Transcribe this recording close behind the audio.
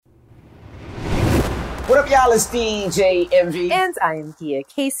What up, y'all? It's DJ Envy. And I am Gia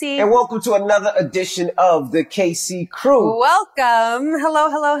Casey. And welcome to another edition of the KC Crew. Welcome.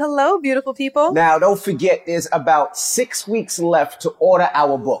 Hello, beautiful people. Now, don't forget, there's about 6 weeks left to order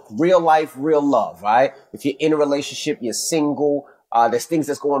our book, Real Life, Real Love, right? If you're in a relationship, you're single, there's things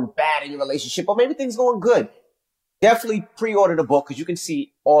that's going bad in your relationship, or maybe things going good. Definitely pre-order the book because you can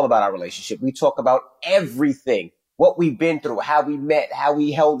see all about our relationship. We talk about everything. What we've been through, how we met, how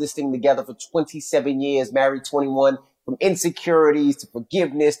we held this thing together for 27 years, married 21, from insecurities to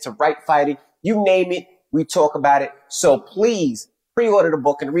forgiveness to right fighting, you name it, we talk about it. So please pre-order the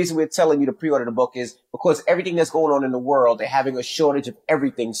book. And the reason we're telling you to pre-order the book is because everything that's going on in the world, they're having a shortage of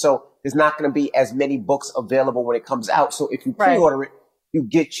everything. So there's not going to be as many books available when it comes out. So if you pre-order it, you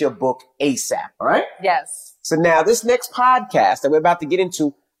get your book ASAP. All right? Yes. So now this next podcast that we're about to get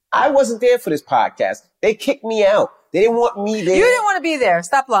into, I wasn't there for this podcast. They kicked me out. They didn't want me there. You didn't want to be there.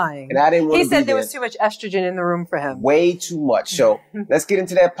 Stop lying. And I didn't want to be there. He said there was too much estrogen in the room for him. Way too much. So let's get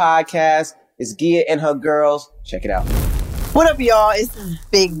into that podcast. It's Gia and her girls. Check it out. What up, y'all? It's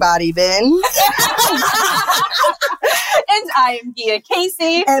Big Body Ben. And I am Gia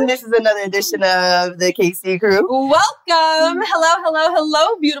Casey. And this is another edition of the KC Crew. Welcome.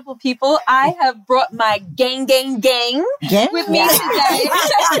 Hello, beautiful people. I have brought my gang with me today.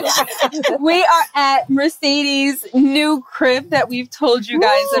 We are at Mercedes' new crib that we've told you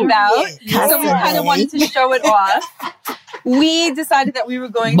guys about. So we kind of wanted to show it off. We decided that we were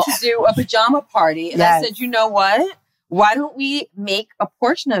going to do a pajama party. And I said, you know what? Why don't we make a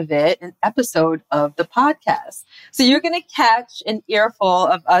portion of it an episode of the podcast? So you're going to catch an earful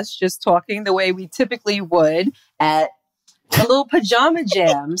of us just talking the way we typically would at a little pajama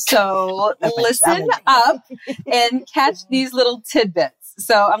jam. So listen up and catch these little tidbits.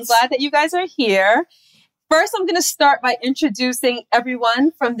 So I'm glad that you guys are here. First, I'm going to start by introducing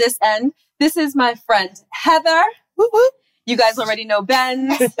everyone from this end. This is my friend, Heather. Woo-hoo. You guys already know Ben.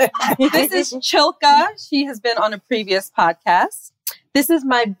 This is Chilka. She has been on a previous podcast. This is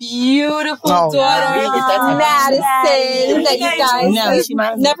my beautiful daughter, Madison, that you guys never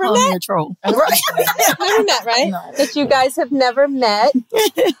met. Never met, right? No. That you guys have never met.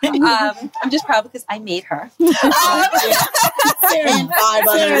 I'm just proud because I made her. And 5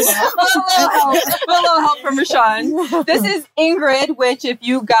 others. A little help from Rashawn. This is Ingrid, which if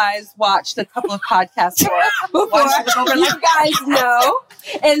you guys watched a couple of podcasts before, you guys know.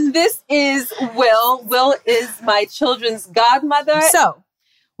 And this is Will. Will is my children's godmother. So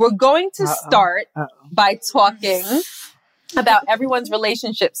we're going to start by talking about everyone's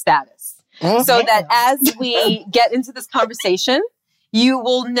relationship status. So that as we get into this conversation, you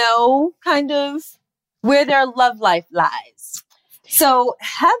will know kind of where their love life lies. So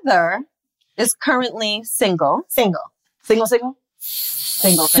Heather is currently single. Single.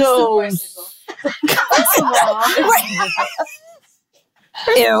 So,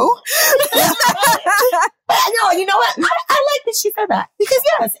 ew. No, you know what? I like that she said that. Because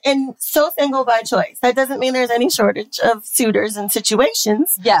yes, and so single by choice. That doesn't mean there's any shortage of suitors and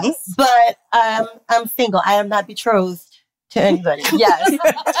situations. Yes. But I'm single. I am not betrothed to anybody. Yes.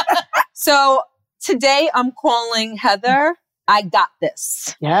 So today I'm calling Heather, I got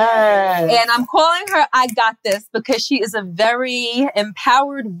this. Yes. And I'm calling her I got this because she is a very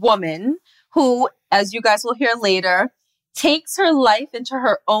empowered woman who, as you guys will hear later, takes her life into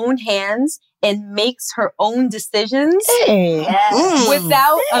her own hands and makes her own decisions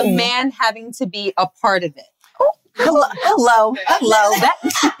without a man having to be a part of it. Hello.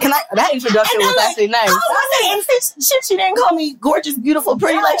 That introduction was actually nice. I was saying, shit, she didn't call me gorgeous, beautiful,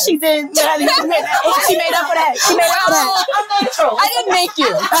 pretty like she did. She made up for that. I'm neutral. I didn't make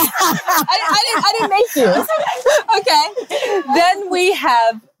you. I didn't make you. Okay. Then we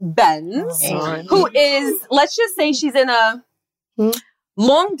have Benz, who is, let's just say she's in a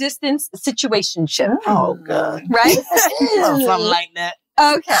long distance situationship. Oh, God. Right? Something like that.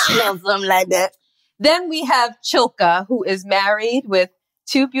 Okay. Something like that. Then we have Chilka, who is married with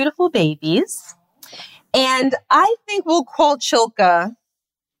 2 beautiful babies. And I think we'll call Chilka,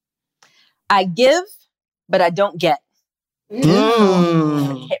 I give, but I don't get. Hit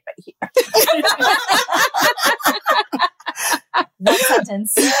right here. That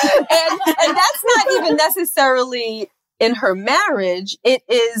sentence. And that's not even necessarily in her marriage. It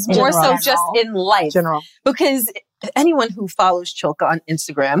is more so just in life. Because anyone who follows Chilka on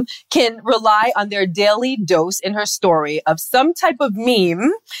Instagram can rely on their daily dose in her story of some type of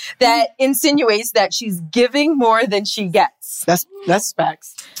meme that insinuates that she's giving more than she gets. That's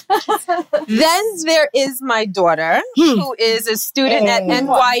facts. Then there is my daughter, who is a student at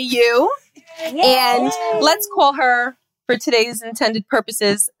NYU. And let's call her, for today's intended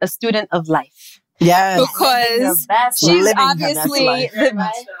purposes, a student of life. Yes. Because she's Living her obviously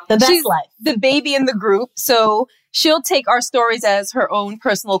best the best she's life. the baby in the group. So she'll take our stories as her own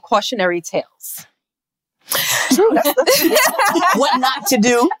personal cautionary tales. True. What not to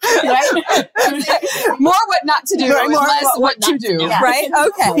do, right? More what not to do, Right, more less what to not do, to do. right?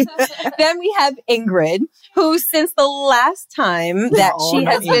 Okay. Then we have Ingrid, who since the last time that she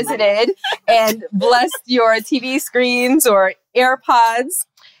has visited and blessed your TV screens or AirPods,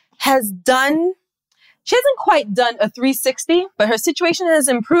 she hasn't quite done a 360, but her situation has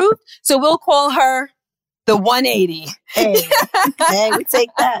improved. So we'll call her the 180. Hey, we take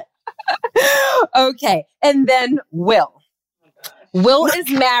that. Okay. And then Will. Will is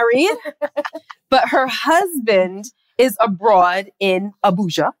married, but her husband is abroad in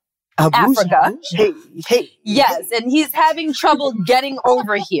Abuja, Africa. Hey. Yes. And he's having trouble getting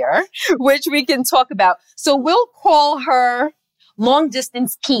over here, which we can talk about. So we'll call her long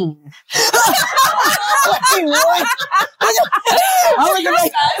distance Keen.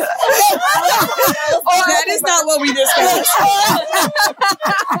 That is not what we discussed.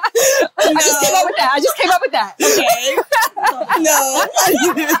 I just came up with that. Okay. No.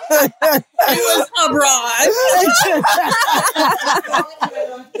 It was abroad.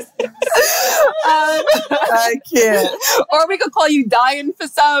 I can't. Or we could call you dying for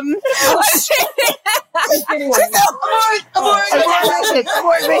some.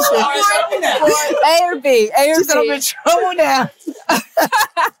 A or B. She's in trouble now.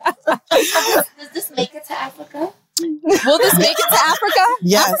 Does this make it to Africa? Will this make it to Africa?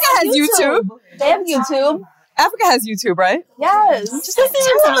 Yes. Africa has YouTube. They have YouTube. Africa has YouTube, right? Yes. Just tell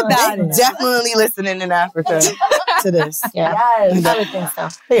them about it. Definitely listening in Africa to this. Yeah. Yes. I would think so.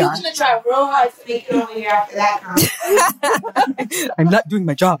 They You're are. gonna try real hard to make it over here after that conversation. I'm not doing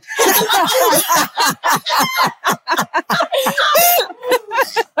my job.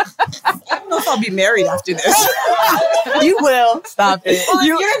 I don't know if I'll be married after this. You will. Stop it.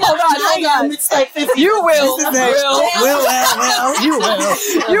 Hold on. It's like 50. You will. You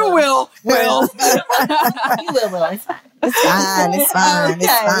will. You will. Will. You will. It's fine. It's fine. Okay.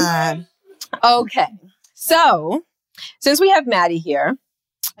 It's fine. Okay. So, since we have Maddie here,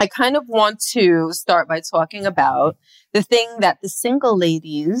 I kind of want to start by talking about the thing that the single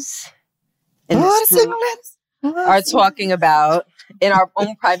ladies in this group are talking about in our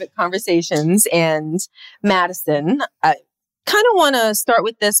own private conversations. And Madison, I kind of want to start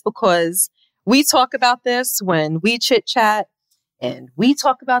with this because we talk about this when we chit chat, and we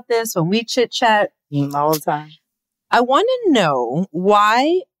talk about this when we chit chat All the time. I want to know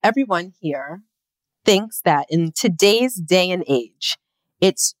why everyone here thinks that in today's day and age,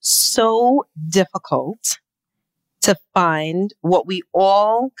 it's so difficult to find what we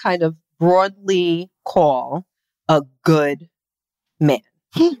all kind of broadly call a good man.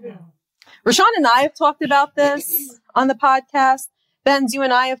 Rashawn and I have talked about this on the podcast. Benz, you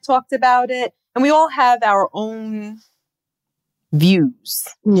and I have talked about it, and we all have our own views.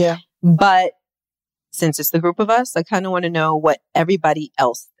 Yeah. But since it's the group of us, I kind of want to know what everybody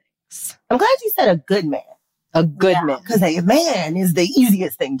else thinks. I'm glad you said a good man. A good man. Because a man is the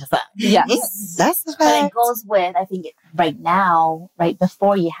easiest thing to find. Yes. That's the But it fact. goes with, I think right now, right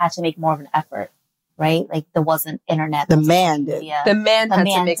before you had to make more of an effort, right? Like there wasn't internet. The man did. Yeah. The man had to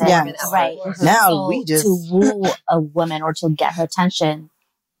man make did, more of an yes. effort. Right. Now So we just. to woo a woman or to get her attention,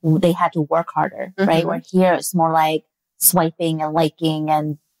 they had to work harder, right? Mhm. Where here it's more like swiping and liking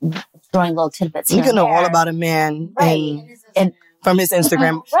and throwing little tidbits. You here can and know all there. about a man Right. from his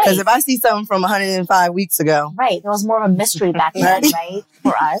Instagram. Right. Because if I see something from 105 weeks ago, Right. There was more of a mystery back then, right?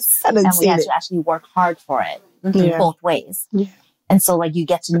 For us. I didn't And we see had it. to actually work hard for it Yeah. both ways. Yeah. And so like you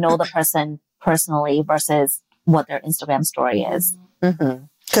get to know the person personally versus what their Instagram story is. Mm-hmm.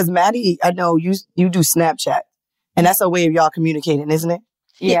 because Maddie, I know you do Snapchat, and that's a way of y'all communicating, isn't it?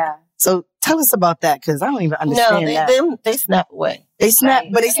 Yeah. So tell us about that, because I don't even understand that. They snap away. They snap,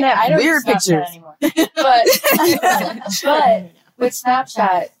 but they snap I don't weird use Snapchat pictures. anymore. but with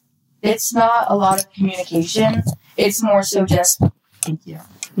Snapchat, it's not a lot of communication. It's more so just thank you.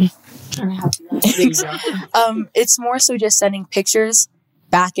 It's more so just sending pictures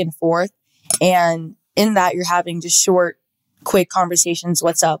back and forth, and in that you're having just short, quick conversations.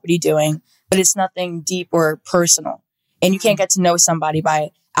 What's up? What are you doing? But it's nothing deep or personal, and you can't get to know somebody by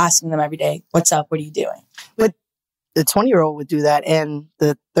asking them every day, "What's up? What are you doing?" The 20-year-old would do that, and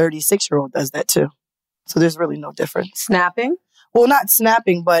the 36-year-old does that too. So there's really no difference. Snapping? Well, not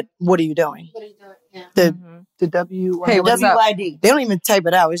snapping, but what are you doing? What are you doing? Yeah. The W. Hey, what's up? WID. They don't even type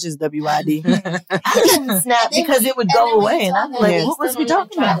it out. It's just WID. I didn't snap because it would go away, and I'm like, "What was we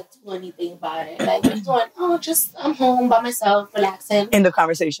talking about?" To do anything about it. Like we're doing, I'm home by myself, relaxing. End of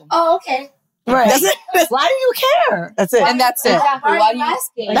conversation. Oh, okay. Right. Why do you care? That's it. And that's it. Exactly. Why are you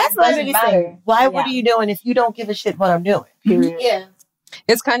asking? That's what I'm Doesn't saying. Why? What Yeah. are you doing if you don't give a shit what I'm doing? Period. Yeah.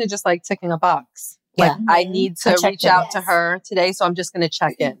 It's kind of just like ticking a box. Like, Yeah. I need to A reach check-in. out to her today, so I'm just going to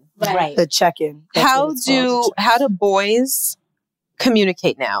check in. Right. The check-in. That's How what it's called. do boys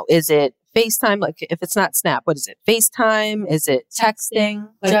communicate now? Is it FaceTime? Like, if it's not Snap, what is it? FaceTime? Is it texting?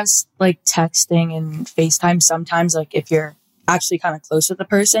 Just like texting and FaceTime sometimes, like if you're actually kind of close with the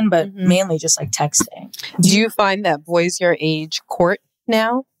person, but mainly just like texting. Do you find that boys your age court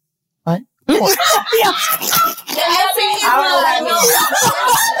now? What? What?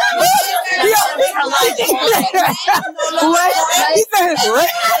 He said what?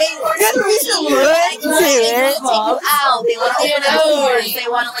 They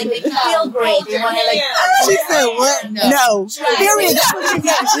want to like make you feel great. They want to like. She said what? No. Period. That's what she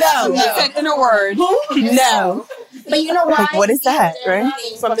said. No. said in a word. No. But you know why? Like, what is that, They're right?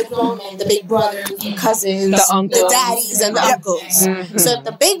 learning from the grown men, the big brothers, the cousins, The uncles. the daddies, and the uncles. So if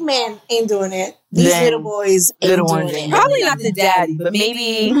the big man ain't doing it, these Then little boys ain't little doing ones it. ain't. Probably not the daddy, but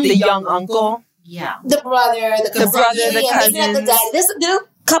maybe the young uncle. Yeah. The brother, the cousin, brother, the maybe not the cousins. daddy. There's a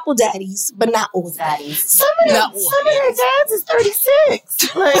couple daddies, but not all daddies. Some of their dads is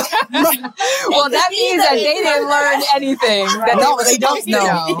 36. Like, Well, that means that they didn't learn anything. That No, were they don't supposed to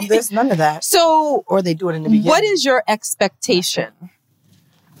know. There's none of that. So, Or they do it in the beginning. what is your expectation?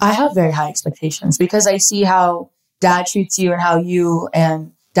 I have very high expectations because I see how dad treats you and how you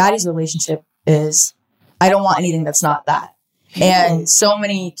and daddy's relationship is. I don't want anything that's not that. And so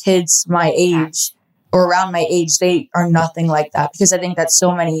many kids my age or around my age, they are nothing like that because I think that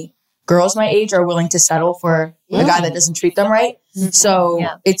so many girls my age are willing to settle for a guy that doesn't treat them right. So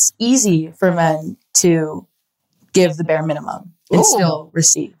it's easy for men to give the bare minimum and still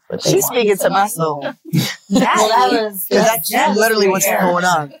receive what they She's want. speaking to my soul. That's literally what's going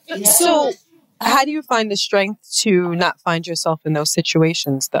on. So, how do you find the strength to not find yourself in those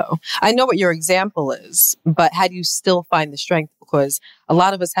situations, though? I know what your example is, but how do you still find the strength? Because a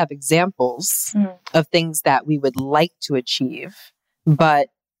lot of us have examples of things that we would like to achieve, but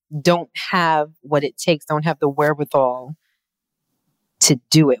don't have what it takes, don't have the wherewithal to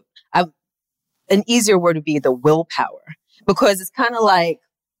do it. An easier word would be the willpower, because it's kind of like,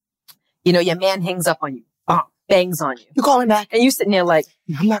 you know, your man hangs up on you, bangs on you. You calling back? And you sitting there like,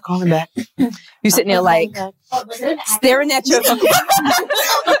 I'm not calling back. you sitting there like, staring at your fucking.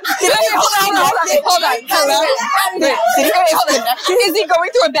 Hold on. Is he going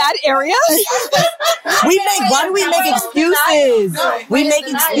through a bad area? Why do we make excuses? We make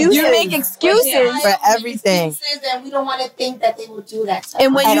excuses. You make excuses. For everything. And we don't want to think that they will do that. To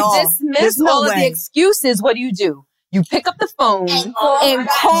And when At you all. dismiss There's no all of the way. excuses, what do? You pick up the phone and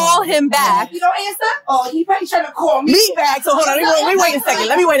call him back. You don't answer? Oh, he probably trying to call me. Me back. So hold on. Let me wait a second.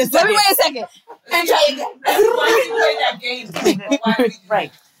 Let me wait a second. And try again.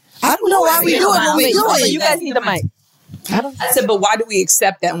 right. I don't know why we do it when we do Hold on, it. you guys need the mic. I said, but why do we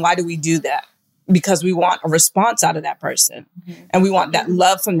accept that and why do we do that? Because we want a response out of that person and we want that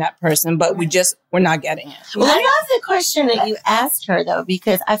love from that person, but we're not getting it. Well, I love the question that you asked her, though,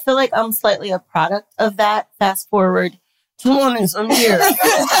 because I feel like I'm slightly a product of that. Fast forward 20 some years.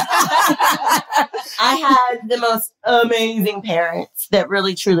 I had the most amazing parents that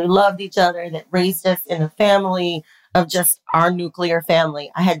really, truly loved each other, that raised us in a family of just our nuclear family.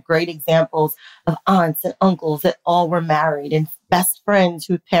 I had great examples of aunts and uncles that all were married and best friends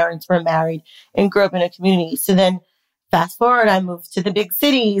whose parents were married and grew up in a community. So then fast forward, I moved to the big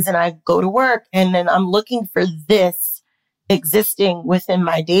cities and I go to work and then I'm looking for this existing within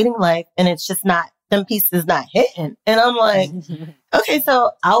my dating life. And it's just not, them pieces not hitting. And I'm like, okay,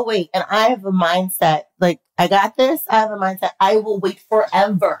 so I'll wait. And I have a mindset, like, I got this. I have a mindset. I will wait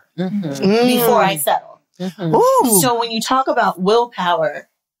forever before I settle. Ooh. So when you talk about willpower,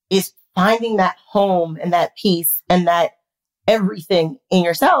 is finding that home and that peace and that everything in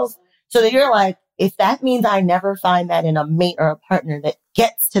yourself so that you're like, if that means I never find that in a mate or a partner that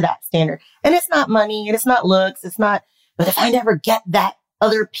gets to that standard, and it's not money and it's not looks, it's not, but if I never get that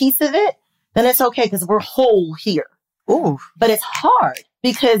other piece of it, then it's okay because we're whole here. Ooh. But it's hard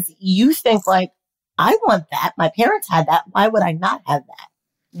because you think like, I want that. My parents had that. Why would I not have that?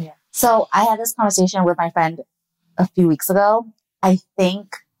 Yeah. So I had this conversation with my friend a few weeks ago. I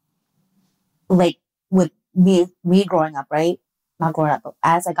think like with me growing up, right? Not growing up, but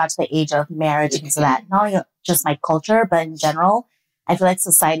as I got to the age of marriage and so that, not only just my culture, but in general, I feel like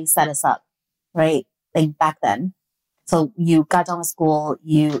society set us up, right? Like back then. So you got done with school,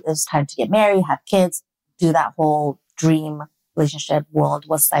 it was time to get married, have kids, do that whole dream relationship world,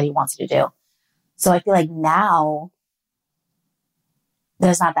 what society wants you to do. So I feel like now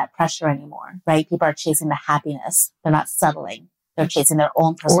there's not that pressure anymore, right? People are chasing the happiness. They're not settling. They're chasing their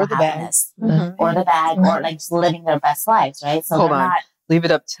own personal happiness. Or the bag, or like just living their best lives, right? So Hold they're on. not. Leave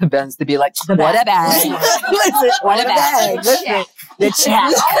it up to Benz to be like, The what a bag. bag. Listen, what a bag. Listen, the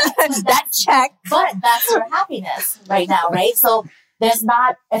check. That check. But that's your happiness right now, right? So there's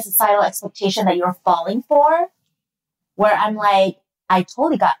not a societal expectation that you're falling for, where I'm like, I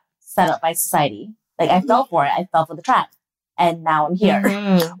totally got set up by society. Like I fell for it. I fell for the trap. And now I'm here.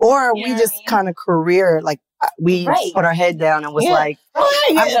 Or we just kind of career, like we put our head down and was like,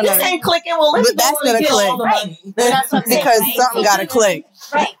 this ain't clicking. Well, let's but that's go and gonna get click. all the money. That's what I'm saying, Because right? something gotta click.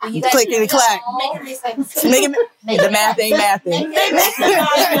 Right. You guys Click and clack. Making The math ain't mathing. You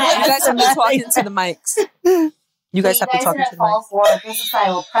guys have to talk into the mics. You guys have to talk into the fall mics. for the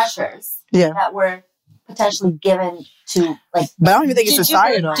societal pressures Yeah. that were potentially given to like. But I don't even think it's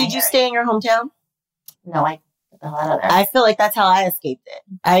societal. Did you stay in your hometown? No, I got the hell out of there. I feel like that's how I escaped it.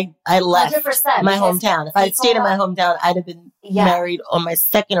 I left 100%, my because hometown. If I had stayed in my hometown, I'd have been married on my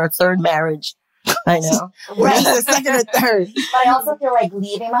second or third marriage. I know. Right, the second or third. But I also feel like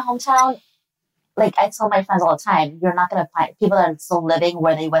leaving my hometown, like I tell my friends all the time, you're not going to find people that are still living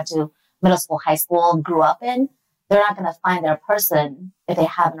where they went to middle school, high school, grew up in. They're not going to find their person if they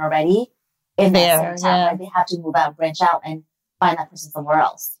haven't already in that same town. Right? They have to move out, branch out, and find that person somewhere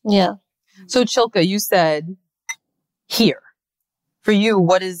else. Yeah. So Chilka, you said here. For you,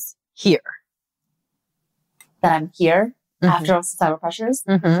 what is here? That I'm here after societal pressures.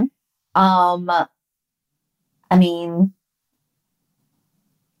 I mean,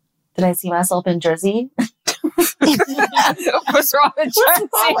 did I see myself in Jersey? What's wrong with Jersey?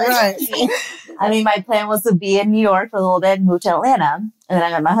 Right. I mean, my plan was to be in New York for a little bit, move to Atlanta, and then I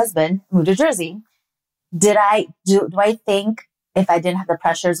met my husband, moved to Jersey. Do I think if I didn't have the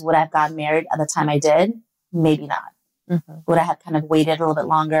pressures, would I have gotten married at the time I did? Maybe not. Would I have kind of waited a little bit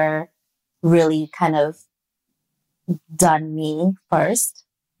longer, really kind of done me first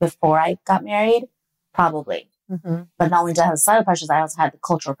before I got married? Probably. But not only did I have the societal pressures, I also had the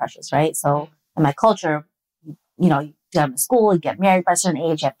cultural pressures, right? So in my culture, you know, you get out of school, you get married by a certain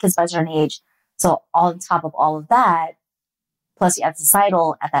age, you have kids by a certain age. So on top of all of that, plus you have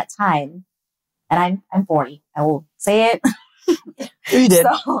societal at that time, and I'm 40. I will say it. You did.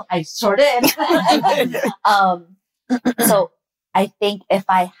 So I sure did. So I think if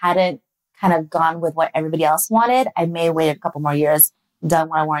I hadn't kind of gone with what everybody else wanted, I may have waited a couple more years, done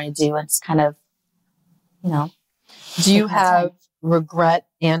what I wanted to do, and just kind of, you know. Do you have regret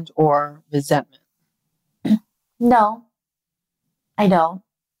and or resentment? No, I don't.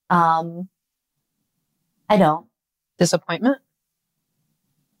 I don't. Disappointment?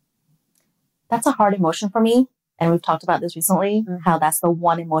 That's a hard emotion for me. And we've talked about this recently, how that's the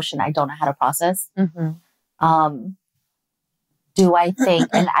one emotion I don't know how to process. Do I think,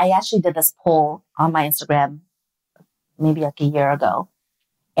 and I actually did this poll on my Instagram maybe like a year ago,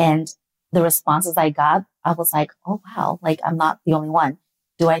 and the responses I got, I was like, oh wow, like I'm not the only one.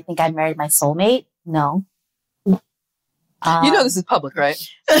 Do I think I married my soulmate? No. You know this is public, right?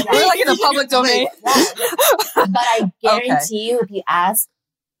 We're like in the public domain. But I guarantee you, if you ask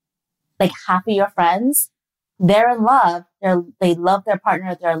like half of your friends, they're in love. They love their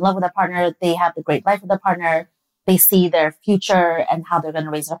partner. They're in love with their partner. They have the great life with their partner. They see their future and how they're going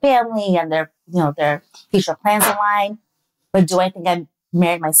to raise their family and their, you know, their future plans in line. But do I think I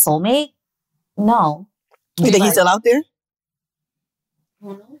married my soulmate? No. You think he's still out there?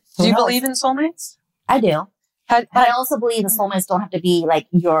 Do you believe in soulmates? I do. But I also believe the soulmates don't have to be like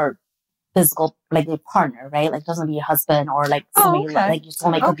your physical, like your partner, right? Like it doesn't be your husband or like somebody like your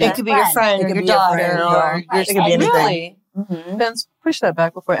soulmate could be It could be your friend or your daughter or it could be anything. Really? Vince, push that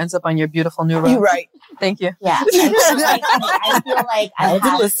back before it ends up on your beautiful new rug. You're right. Thank you. Yeah. I feel like I have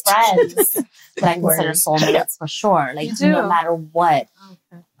friends that I consider soulmates for sure. Like no matter what.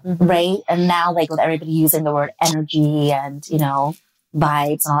 Right? And now like with everybody using the word energy and, you know,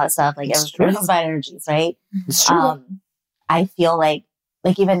 vibes and all that stuff, like everything's about energies, right? It's true. I feel like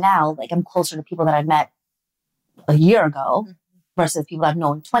even now, like I'm closer to people that I met a year ago versus people I've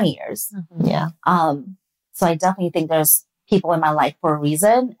known 20 years. Yeah. So I definitely think there's people in my life for a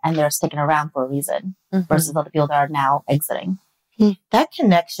reason and they're sticking around for a reason versus other people that are now exiting. That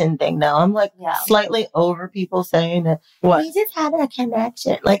connection thing, though, I'm like slightly over people saying that. What? We just had a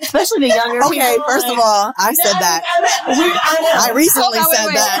connection, like especially the younger people. Okay, first of all, I said that. I recently said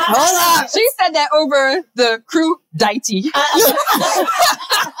that. Hold on. She said that over the crew deity.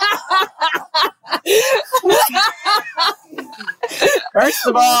 First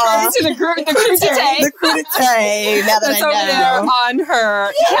of all, to the crudité. the crudité. Now that That's over I there know. on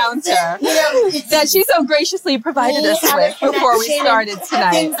her counter that she so graciously provided us with before we started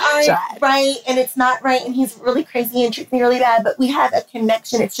tonight. Things aren't right, and it's not right, and he's really crazy and treats me really bad, but we have a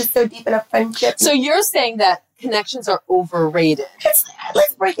connection. It's just so deep in a friendship. So you're saying that connections are overrated.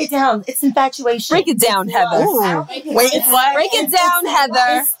 Let's break it down. It's infatuation. Break it down, Heather. Ooh. Wait, what? Break it down,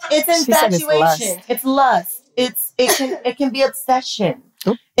 Heather. It's She said it's infatuation. It's lust. It can be obsession.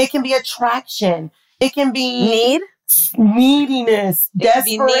 It can be attraction. It can be neediness,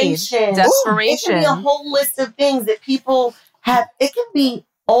 desperation. Desperation. It can be a whole list of things that people have. It can be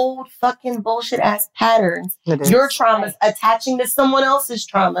old fucking bullshit ass patterns. Your traumas attaching to someone else's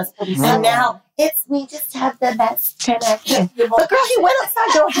traumas. And now we just have the best connection. But girl, he went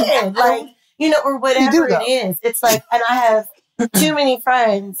outside your head. Like, or whatever it is. It's like, and I have too many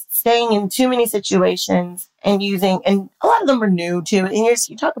friends staying in too many situations and a lot of them are new too. And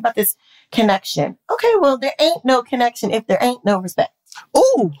you talk about this connection. Okay, well, there ain't no connection if there ain't no respect.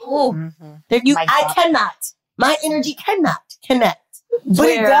 Ooh. I cannot. My energy cannot connect. But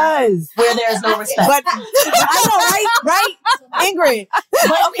it does. Where there is no respect. But I know, right? Ingrid.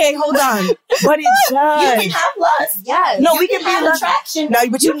 But okay, hold on. But it does. You can have lust. Yes. No, You we can have be attraction. No,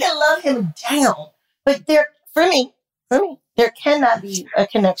 but you can love him down. But for me, there cannot be a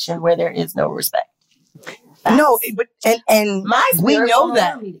connection where there is no respect. No, but and My we spirit know won't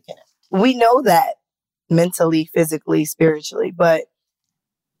that. allow me to connect. We know that mentally, physically, spiritually, but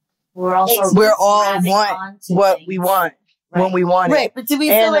We're also we're all grabbing want onto what things. we want when Right. we want Right, it. but do we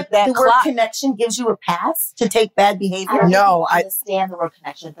And feel like that the word clock- connection gives you a pass to take bad I behavior? don't No, think I- people understand the word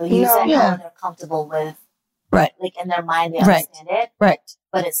connection. They'll use it Yeah. how they're comfortable with. Right. Like in their mind, they Right. understand it, Right.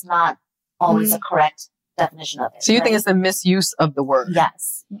 but it's not always a correct definition of it. So you think right? it's the misuse of the word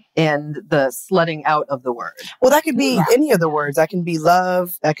Yes. and the slutting out of the word. Well, that could be any of the words. That can be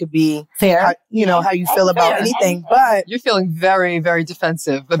love. That could be Fair. how, how you feel about anything. But You're feeling very, very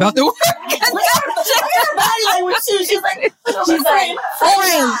defensive about the word. Her body language too. She's like, friend,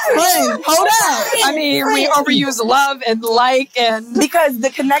 hold up. I mean, we overuse love and like and Because the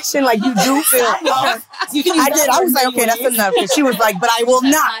connection, like you do feel. I did. I was like, okay, that's enough. And she was like, but I will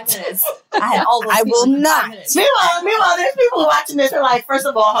not. 5 minutes. I had all those I will feelings in 5 not. minutes. Meanwhile, there's people watching this. They're like, first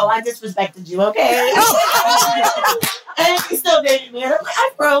of all, ho, I disrespected you, okay? And you still dated me. And I'm like,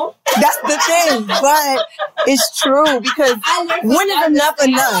 I've grown. That's the thing. But it's true because when is enough,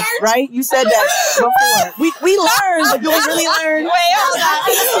 right? You said that before. We learn, but do we really learn? Wait, hold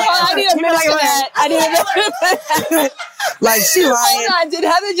on. I need a minute for that. I need a minute for that. Like she lying. Hold on. Did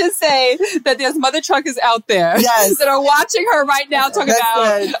Heather just say that there's mother truckers out there Yes. that are watching her right now talking That's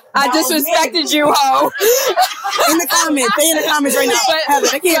about, good. I disrespected you, ho. In the comments. They in the comments right now. But- Heather,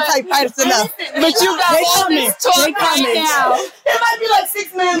 they can't type fast enough. But you got They all comment. this talk They right comment. now. There might be like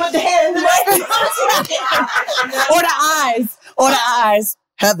 6 men with the hands. Or the eyes. Or the eyes.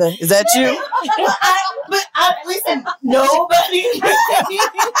 Heather, is that you? Listen, nobody.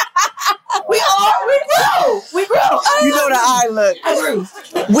 We grow. You know the eye look. I grew.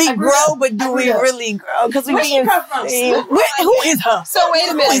 We grow, but do we really grow? Because we Where she being come from? who is her? So wait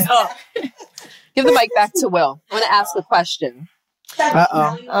a Who is minute. her? Give the mic back to Will. I want to ask a question.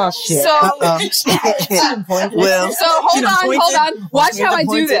 Uh-oh. Oh shit. So, Well, so hold on. Watch how I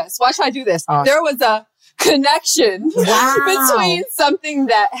do this. Watch how I do this. Oh. There was a connection Wow. between something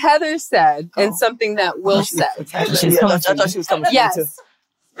that Heather said and something that Will said. I thought she was coming to me too. Yes.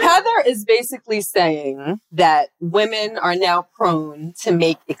 Heather is basically saying that women are now prone to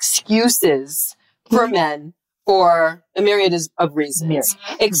make excuses for men for a myriad of reasons.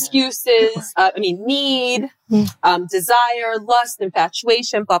 Excuses, need, desire, lust,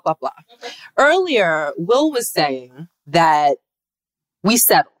 infatuation, blah, blah, blah. Earlier, Will was saying that we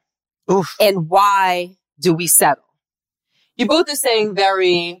settle. Oof. And why do we settle? You both are saying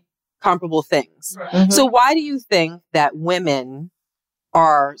very comparable things. So why do you think that women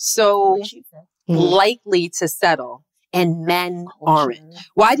are so likely to settle and men aren't?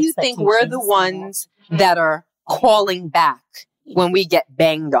 Why do you think we're the ones that are calling back when we get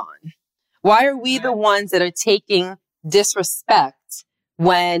banged on? Why are we the ones that are taking disrespect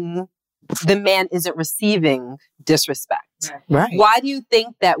when the man isn't receiving disrespect? Right. Why do you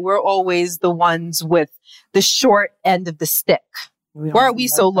think that we're always the ones with the short end of the stick? Why are we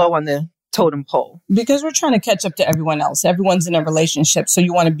so low on the totem pole? Because we're trying to catch up to everyone else. Everyone's in a relationship, so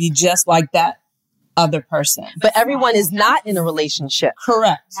you want to be just like that other person. But everyone is not in a relationship.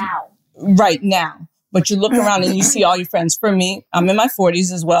 Correct. Now. Right now. But you look around and you see all your friends. For me, I'm in my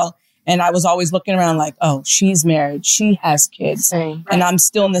 40s as well. And I was always looking around like, oh, she's married. She has kids. And I'm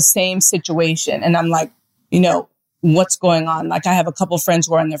still in the same situation. And I'm like, what's going on. Like I have a couple friends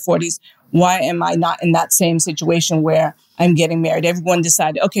who are in their 40s. Why am I not in that same situation where I'm getting married? Everyone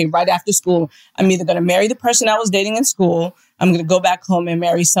decided, okay, right after school, I'm either going to marry the person I was dating in school. I'm going to go back home and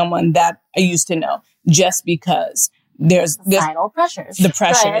marry someone that I used to know, just because there's Societal pressures. the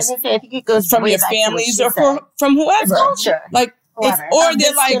pressures Right, I was gonna say, I think it goes from way your back to what families she or said. from whoever. It's culture. Like, Whoever. or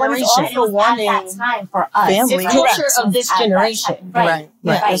they're like, But it's also wanting at that time for us. family. It's Correct. culture of this At that generation. time. Right.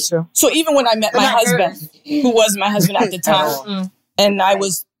 That's true. so even when I met my Not husband, who was my husband at the time, and I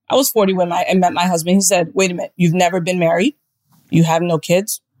was 40 when I met my husband, he said, wait a minute, you've never been married? You have no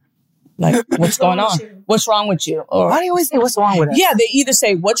kids? Like, what's going on? What's wrong with you? Or, Why do you always say what's wrong with us? yeah, they either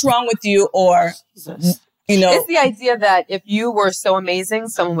say, what's wrong with you? Or, you know, It's the idea that if you were so amazing,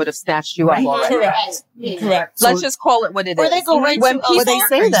 someone would have snatched you up already. correct. Correct. Let's just call it what it is. Or they go right when to, people, they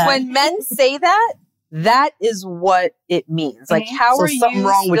say that. when men say that, that is what it means. Like, how So are something you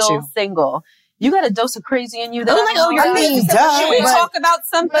wrong with still you. single? You got a dose of crazy in you. That Oh, like, oh, you're I mean, amazing. duh, Should we but- talk about But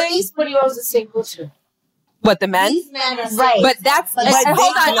something? these 40-year-olds are single too. What, the men? These men are Right. But that's, But and they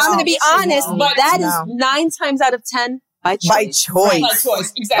hold on, I'm know. going to be honest. But That is no. 9 times out of 10 by choice. By choice. By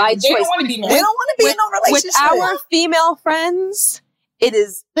choice. Exactly. By They don't choice. want to be They married. don't want to be in no With relationship. our female friends, it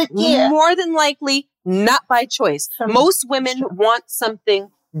is But yeah. more than likely not by choice. Most women want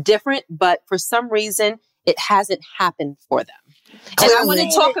something different, but for some reason, it hasn't happened for them. And I want to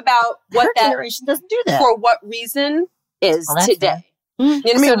talk about what Her that, generation doesn't do that. for what reason is Oh, that's today. You I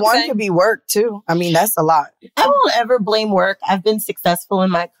understand mean, what I'm one saying? could be work too. I mean, that's a lot. I won't ever blame work. I've been successful in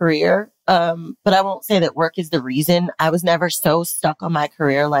my career. But I won't say that work is the reason. I was never so stuck on my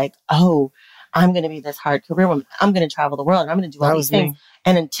career, like, oh, I'm going to be this hard career woman. I'm going to travel the world. I'm going to do all That these was things. me.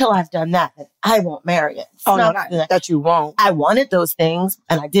 And until I've done that, then I won't marry it. It's Oh, no, not not that you won't. I wanted those things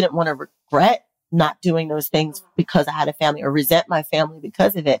and I didn't want to regret not doing those things because I had a family or resent my family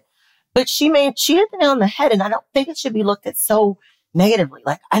because of it. But she hit the nail on the head, and I don't think it should be looked at so negatively.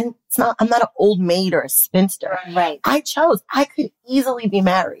 Like I'm not an old maid or a spinster. Right. I could easily be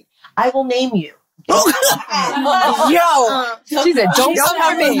married. I will name you. Yo, She said, don't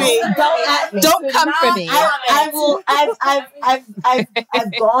come for me. Don't at me. Don't come for me. I will.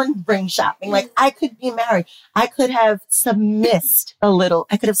 I've gone ring shopping. Like I could be married. I could have submitted a little.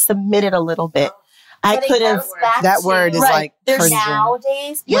 I could have submitted a little bit. I But it could have. goes back that to word is Right. like There's cringing.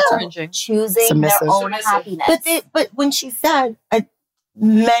 nowadays Yeah. people Cringing. choosing Submissive. their own happiness. But when she said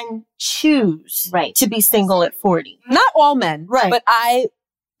men choose Right. to be single at 40, Not all men, Right. but I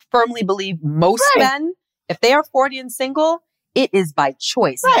firmly believe most Right. men, if they are 40 and single, it is by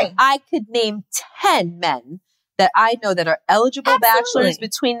choice. Right. I could name 10 men that I know that are eligible Absolutely. bachelors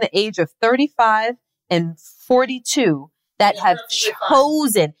between the age of 35 and 42 that have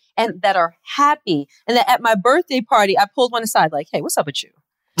chosen and that are happy. And that at my birthday party, I pulled one aside like, hey, what's up with you?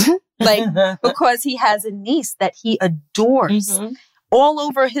 Like, because he has a niece that he adores. Mhm. All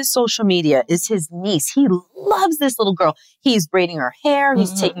over his social media is his niece. He loves this little girl. He's braiding her hair.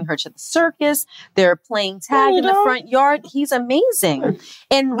 He's taking her to the circus. They're playing tag in the front yard. He's amazing.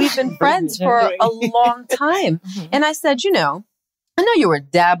 And we've been friends for a long time. And I said, I know you were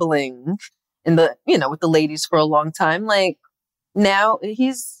dabbling in the, with the ladies for a long time. Like now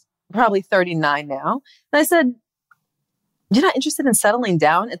he's probably 39 now. And I said, you're not interested in settling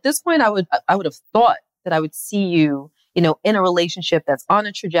down? At this point, I would have thought that I would see you, in a relationship that's on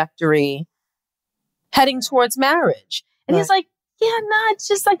a trajectory heading towards marriage. And he's like, yeah, nah, it's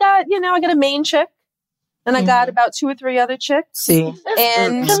just, I got a main chick and I got about 2 or 3 other chicks. See,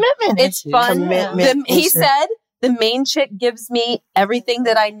 And commitment. it's fun. Commitment He issue. said the main chick gives me everything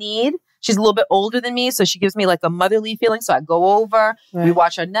that I need. She's a little bit older than me, so she gives me like a motherly feeling. So I go over, we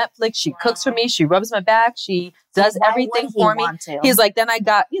watch our Netflix. She cooks for me. She rubs my back. She does Why everything would he for me. want to? He's like, then I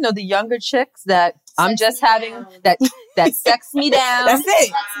got, the younger chicks that I'm just having that sex me down. that's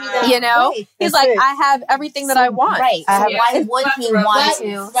it. Right. He's That's like, it. I have everything that I want. Right. I So have- why would he want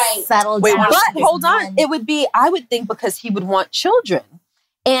to settle Wait, down? But with hold on, one- it would be, I would think, because he would want children.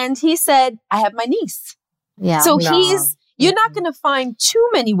 And he said, I have my niece. Yeah. So No. you're not going to find too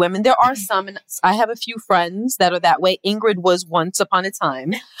many women. There are some, and I have a few friends that are that way. Ingrid was once upon a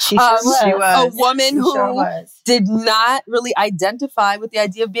time She sure was. She was. a woman She who sure was. did not really identify with the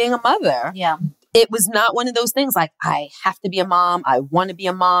idea of being a mother. yeah. It was not one of those things like, I have to be a mom. I want to be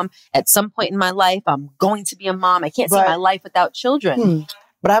a mom. At some point in my life, I'm going to be a mom. I can't see But- my life without children.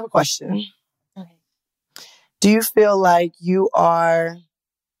 But I have a question. Okay. Do you feel like you are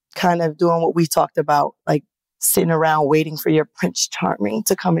kind of doing what we talked about, like sitting around waiting for your Prince Charming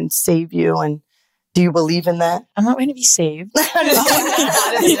to come and save you and Do you believe in that? I'm not going to be saved. I know.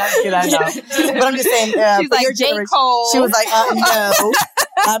 But I'm just saying, She's like, J. Cole. She was like, no,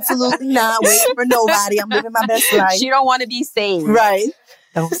 absolutely not. Waiting for nobody. I'm living my best life. She don't want to be saved. Right.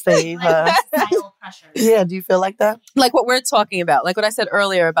 Don't save her. Yeah, do you feel like that? Like what we're talking about, like what I said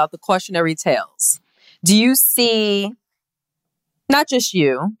earlier about the cautionary tales. Do you see, not just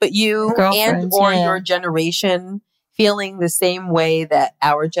you, but you and or your generation feeling the same way that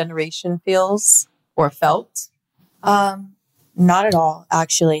our generation feels or felt? Not at all,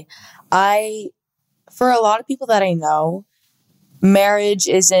 actually. For a lot of people that I know, marriage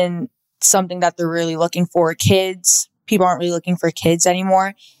isn't something that they're really looking for. People aren't really looking for kids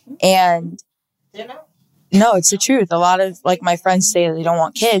anymore. And no, it's the truth. A lot of like my friends say they don't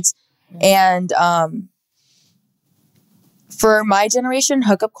want kids. And for my generation,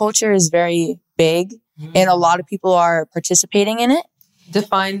 hookup culture is very big and a lot of people are participating in it.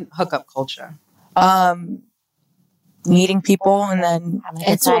 Define hookup culture. Meeting people and then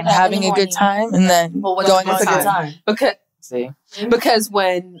having a good time and then going on a good time. Because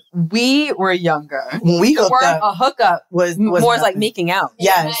when we were younger, we the word a hookup was more like making out.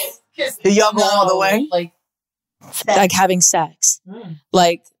 Yes. Did y'all go all the way? Like having sex.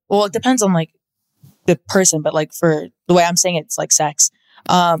 Like, well, it depends on like the person, but like for the way I'm saying it, it's like sex.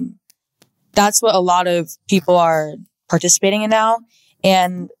 That's what a lot of people are participating in now.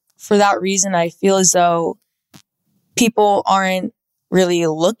 And for that reason, I feel as though people aren't really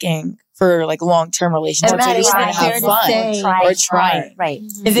looking for like long-term relationships. They're just going to have fun or try. Right.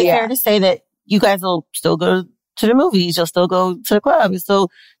 Is it fair to say that you guys will still go to the movies, you'll still go to the club, you'll still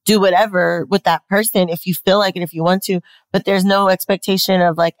do whatever with that person if you feel like it, if you want to, but there's no expectation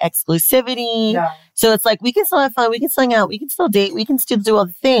of like exclusivity. No. So it's like, we can still have fun, we can still hang out, we can still date, we can still do all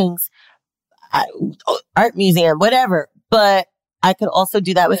the things, art museum, whatever, but I could also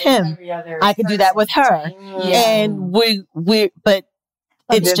do that with him. I could do that with her. And but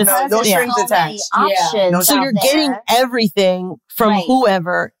it's just no strings attached. Options so you're getting everything from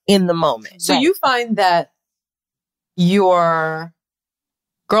whoever in the moment. So you find that your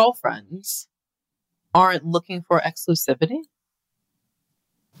girlfriends aren't looking for exclusivity?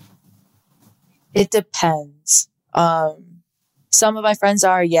 It depends. Some of my friends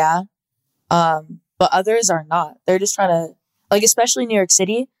are, but others are not. They're just trying to, like, especially New York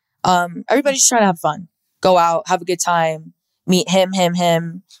City, everybody's just trying to have fun. Go out, have a good time, meet him,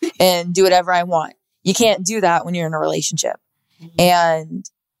 and do whatever I want. You can't do that when you're in a relationship. Mm-hmm. And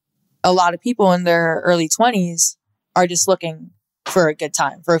a lot of people in their early 20s are just looking for a good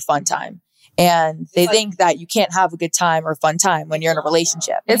time, for a fun time. And they think that you can't have a good time or fun time when you're in a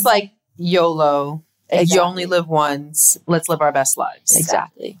relationship. It's like YOLO. Exactly. You only live once. Let's live our best lives.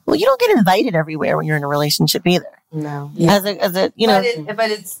 Exactly. Well, you don't get invited everywhere when you're in a relationship either. No. Yeah. As a you know.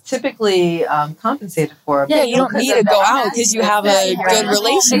 But it's typically compensated for. Yeah, you don't need to go out because you have a good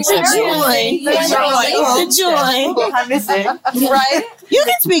relationship. The joy. I miss it. Right? You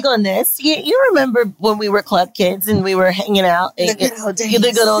can speak on this. You remember when we were club kids and we were hanging out. The good old days.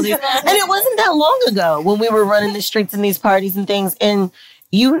 The good old days. And it wasn't that long ago when we were running the streets and these parties and things. And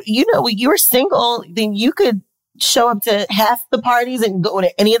you know, when you were single, then you could show up to half the parties and go to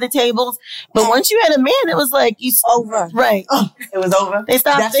any of the tables. But once you had a man, it was like over. Right. It was over. They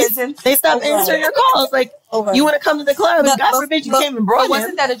stopped answering your calls. Like, you want to come to the club? And God forbid you came and brought him.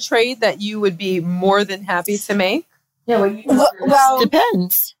 Wasn't that a trade that you would be more than happy to make? Yeah, well,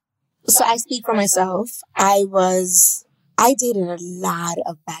 depends. So I speak for myself. I dated a lot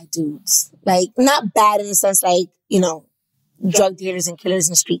of bad dudes. Like, not bad in the sense like, you know, drug dealers and killers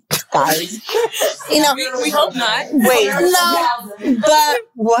and street guys. You know, we hope not. Wait, no, but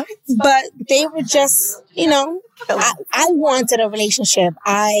what? But they were just, you know, I wanted a relationship.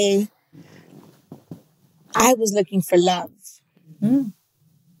 I was looking for love.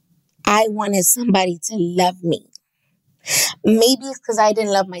 I wanted somebody to love me. Maybe it's because I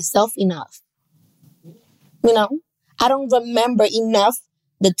didn't love myself enough. You know, I don't remember enough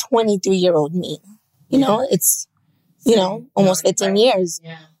the 23-year-old me. You know, it's, you know, almost 15 years.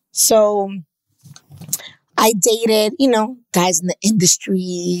 Yeah. So I dated, you know, guys in the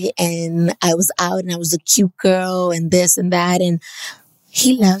industry, and I was out and I was a cute girl and this and that. And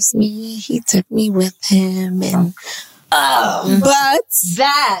he loves me. He took me with him. And,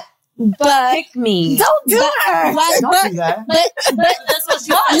 but pick me. Don't do her. But that's what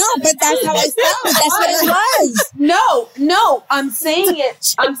she was. No, but that's how I felt. That's what it was. No. I'm saying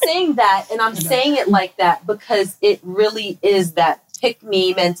it. I'm saying that, and I'm saying it like that because it really is that pick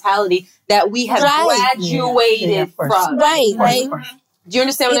me mentality that we have graduated from. Right. Do you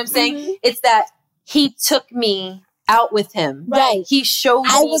understand what I'm saying? It's that he took me out with him, Right. he showed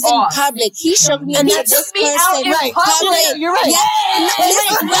I me was off. in public. He showed me And that he this took me out person- in Right. public. You're right. Yeah. And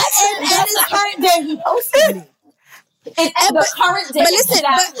it's current day. He posted it. And the current day. But listen,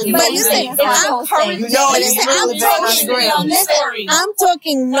 but listen, I'm current. You know, Listen, I'm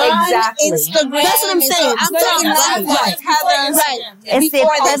talking non-Instagram. That's what I'm saying. I'm talking non-Instagram. Right. It's the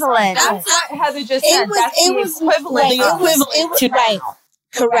equivalent. That's what Heather just said. That's the equivalent. It was right.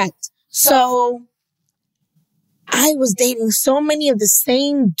 Correct. So I was dating so many of the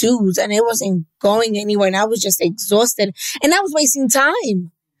same dudes and it wasn't going anywhere and I was just exhausted and I was wasting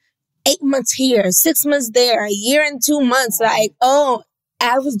time. 8 months here, 6 months there, a year and 2 months. Like, oh,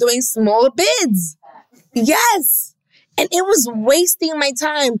 I was doing smaller bids. Yes. And it was wasting my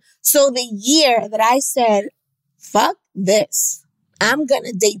time. So the year that I said, fuck this. I'm going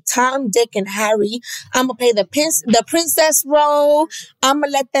to date Tom, Dick, and Harry. I'm going to play the princess role. I'm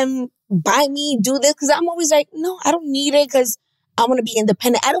going to let them buy me, do this. Because I'm always like, no, I don't need it because I want to be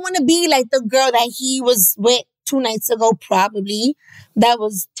independent. I don't want to be like the girl that he was with 2 nights ago, probably, that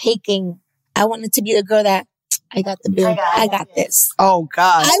was taking. I wanted to be the girl that, I got the bill. I got this. Oh,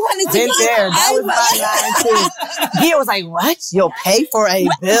 God. I wanted to Been be there. That was my line, too. Gia was like, what? You'll pay for a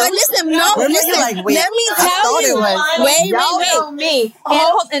bill? But listen, listen. Like, wait, let me tell you. Wait. Know me.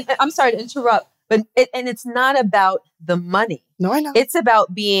 And I'm sorry to interrupt, but it's not about the money. No, I know. It's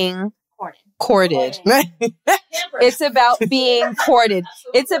about being courted. It's about being courted.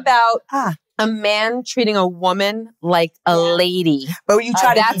 It's about a man treating a woman like a lady. But you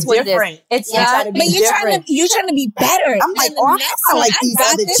try to That's be what different. it is. It's You try to not. be But different. you're trying to be better. I'm like, oh, I like these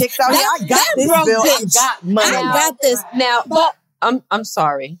other chicks out here. I got this bill. I got money. I got this. Now, but I'm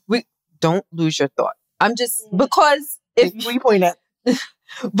sorry. We don't lose your thought. I'm just because if we point at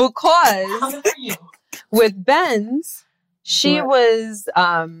because with Ben's, she was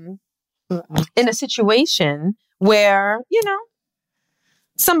in a situation where, you know,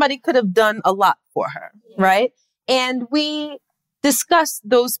 somebody could have done a lot for her, right? And we discussed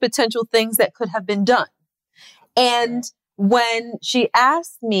those potential things that could have been done. And when she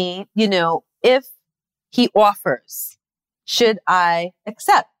asked me, you know, if he offers, should I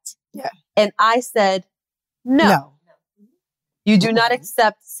accept? Yeah. And I said, no. You do not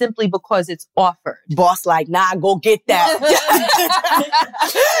accept simply because it's offered. Boss like, nah, go get that.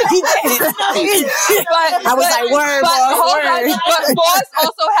 He did. I was like, word, boss, word. But boss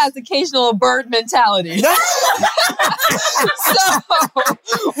also has occasional bird mentality. So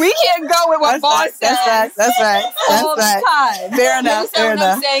we can't go with what boss says. That's right. All the time. Fair enough. Fair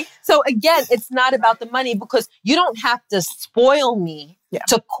enough. I'm saying? So again, it's not about the money because you don't have to spoil me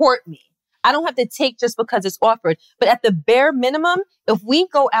to court me. I don't have to take just because it's offered. But at the bare minimum, if we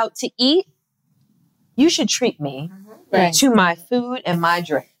go out to eat, you should treat me to my food and my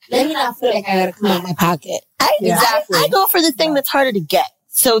drink. Let me not feel like I gotta come out of my pocket. Exactly. I go for the thing that's harder to get.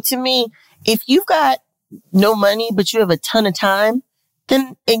 So to me, if you've got no money, but you have a ton of time,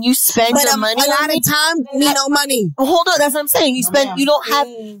 then, and you spend your money a lot of time, me no money. Well, hold on. That's what I'm saying. You spend, you don't have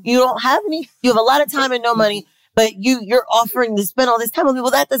any, you have a lot of time and no money. But you're offering to spend all this time on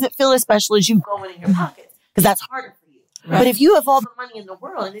people. That doesn't feel as special as you going in your pockets because that's harder for you. Right. But if you have all the money in the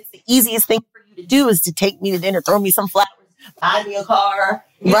world and it's the easiest thing for you to do is to take me to dinner, throw me some flowers, buy me a car,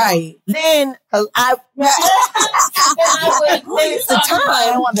 right? Then then it's the time.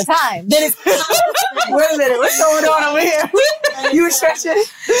 I want the time. Then it's wait a minute, what's going on over here? You were stretching.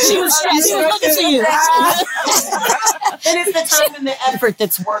 She was stretching. She was looking to you. Then it's the time and the effort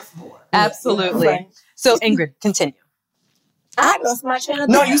that's worth more. Absolutely. Right. So Ingrid, continue. I lost my train of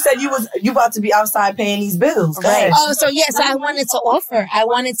thought. No, you said you about to be outside paying these bills. Right. Oh, so yes, I wanted to offer. I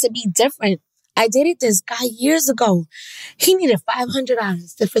wanted to be different. I dated this guy years ago. He needed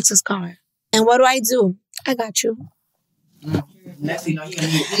 $500 to fix his car. And what do? I got you. Next thing you know, he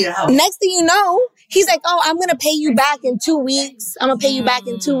need help. Next thing you know, he's like, oh, I'm going to pay you back in 2 weeks. I'm going to pay you back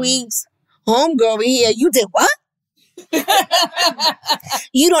in 2 weeks. Homegirl over here, you did what?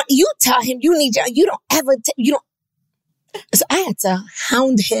 You tell him you need, you don't ever, so I had to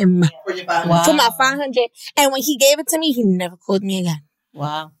hound him for my 500. And when he gave it to me, he never called me again.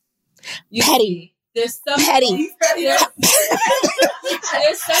 Wow. Petty. There's Petty. I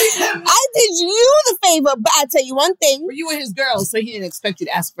did you the favor, but I tell you one thing. Well, you were his girl, so he didn't expect you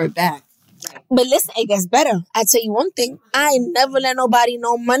to ask for it back. But listen, it gets better. I tell you one thing. I never let nobody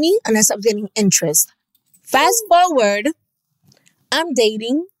know money unless I'm getting interest. Fast forward, I'm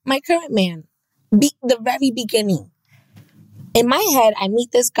dating my current man. The very beginning. In my head, I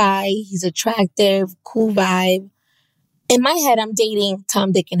meet this guy. He's attractive, cool vibe. In my head, I'm dating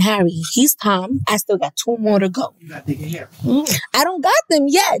Tom, Dick, and Harry. He's Tom. I still got 2 more to go. You got Dick and Harry. I don't got them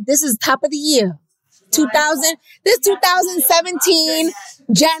yet. This is top of the year. This 2017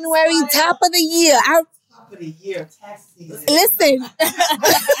 January, top of the year. Listen,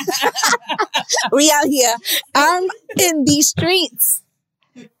 we out here. I'm in these streets.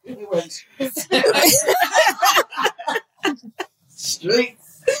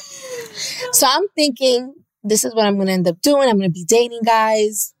 So I'm thinking, this is what I'm going to end up doing. I'm going to be dating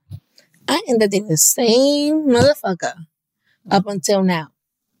guys. I end up dating the same motherfucker up until now.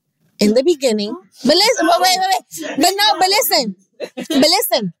 In the beginning. But listen, but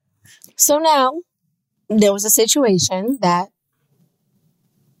listen. So now, there was a situation that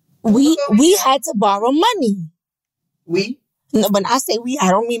we had to borrow money. No, when I say we, I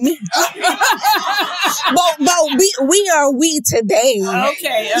don't mean me. but we are we today.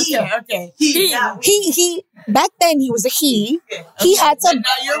 Okay. He back then he was a he. He had to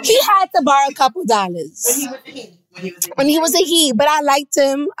borrow a couple dollars. When he was a he, but I liked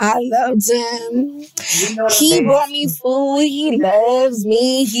him. I loved him. He brought me food. He loves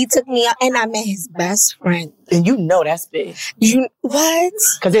me. He took me out, and I met his best friend. And you know that's big. You what?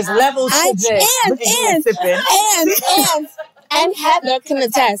 Because there's levels to this. And Heather can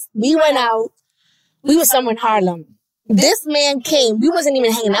attest. We went out. We were somewhere in Harlem. This man came. We wasn't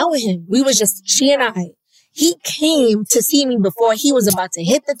even hanging out with him. We was just she and I. He came to see me before he was about to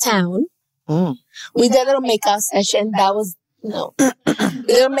hit the town. We did a little makeout session. That was we did a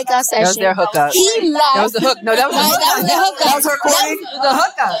makeout session. That was their hookup. He left. That was the hook. No, that was the hookup. That was her recording. The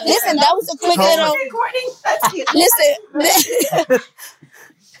hookup. Listen, that was a quick little. Listen,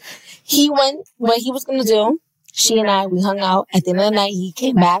 he went what he was gonna do. She and I, we hung out. At the end of the night, he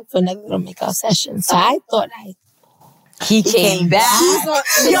came back for another little makeout session. So I thought he came back.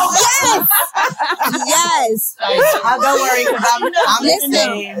 Yes. Don't worry, because I'm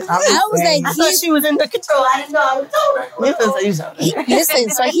listening. I was like, I thought she was in the control. I didn't know. I told her. Listen,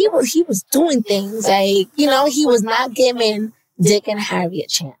 so he was doing things like, he was not giving Dick and Harry a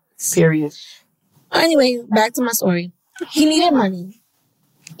chance. Period. Anyway, back to my story. He needed money,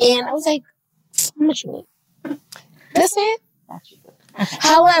 and I was like, "How much you need?" That's it.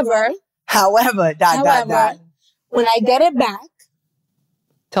 However, when I get it back,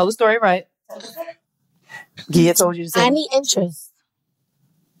 tell the story right. Gia told you to say. I need interest.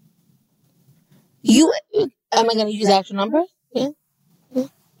 Am I going to use the actual number? Yeah. You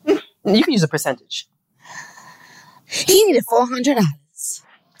can use a percentage. He needed $400.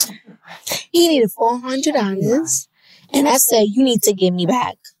 And I said, you need to give me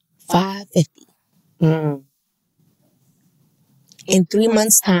back $550. In 3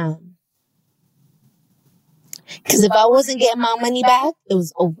 months' time. Because if I wasn't getting my money back, it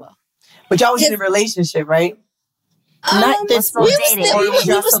was over. But y'all was in a relationship, right? Not this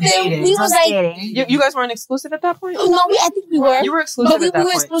dating. We was like, you guys weren't exclusive at that point? No, I think we were. You were exclusive at that point.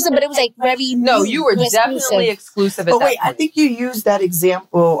 We were exclusive, but it was like very. No, you were definitely exclusive at that point. I think you used that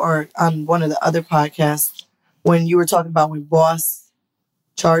example or on one of the other podcasts when you were talking about when Boss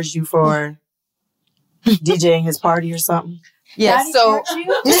charged you for DJing his party or something. Yeah, so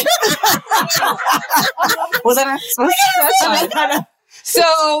was that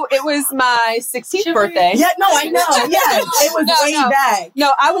So it was my 16th birthday. Yeah, no, I know. Yeah, it was way back.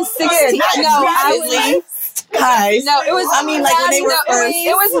 No, I was 16. Guys. No, it was. I mean, like when they were first.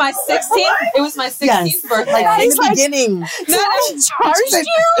 It was my 16th. It was my 16th birthday. Like in the beginning. No, charged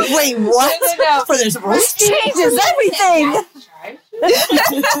you? Wait, what? No. For this roast changes everything. The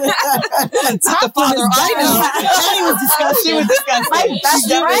father She was disgusting. My best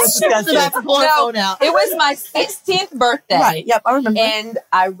friend. It was my 16th birthday. Right. Yep, I remember. And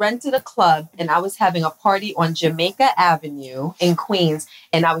I rented a club, and I was having a party on Jamaica Avenue in Queens,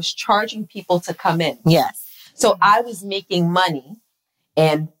 and I was charging people to come in. Yes. So I was making money,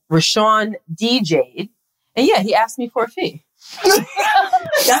 and Rashawn DJ'd, and he asked me for a fee.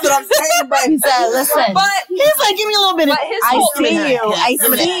 That's what I'm saying, but he said, listen. But he's like, give me a little bit of I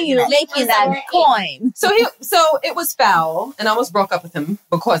see you making that coin. So it was foul, and I almost broke up with him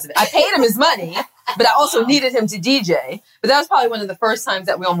because of it. I paid him his money, but I also needed him to DJ. But that was probably one of the first times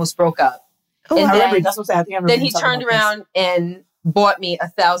that we almost broke up. Oh, and I remember. That's what I think. Then he turned around and bought me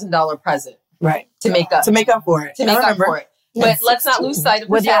 $1,000 present. Right. To make up for it. But let's not lose sight of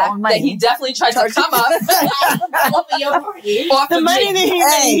the fact that he definitely tried to come up. The money that he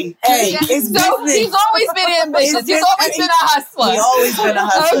made. Hey, he's always been ambitious. He's always been a hustler. He's always been a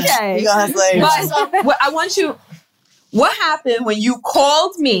hustler. Okay. He's a hustler. But I want you... What happened when you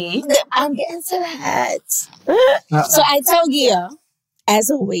called me? I'm getting to that. So I tell Gia, as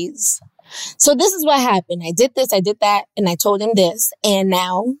always. So this is what happened. I did this, I did that, and I told him this. And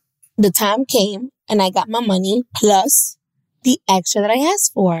now the time came, and I got my money plus the extra that I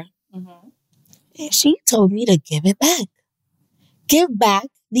asked for. Mm-hmm. And she told me to give it back. Give back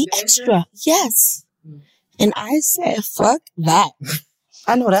the extra. Yes. And I said, fuck that.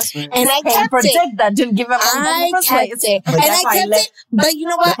 I know that's right. And I kept protect that. Didn't give him. I kept it. And I kept it. But you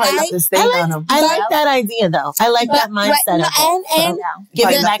know what? I like that idea though. I like that mindset. And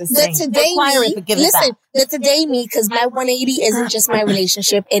the today me, listen, the today me, because my 180 isn't just my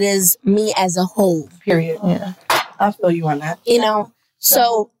relationship. It is me as a whole. Period. Yeah. I feel you on that. You know,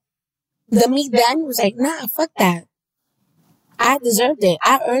 so the me then was like, nah, fuck that. I deserved it.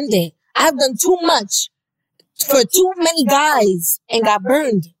 I earned it. I've done too much for too many guys and got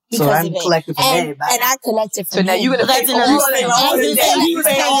burned because so of I'm it. collecting from everybody. And I collected from So now you're going to pay all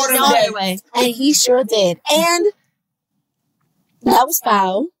the way. And he sure did. And that was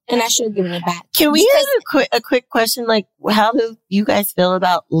foul. And I should have given it back. Can we ask a quick question? Like, how do you guys feel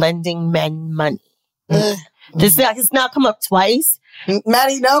about lending men money? This has not come up twice.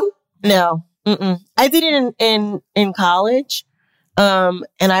 Maddie, no? No. I did it in college. And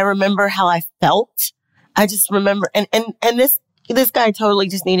I remember how I felt. I just remember, and this guy totally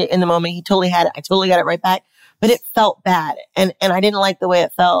just needed it in the moment. He totally had it. I totally got it right back, but it felt bad. And I didn't like the way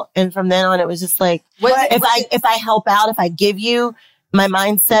it felt. And from then on, it was just like, if I help out, if I give you, my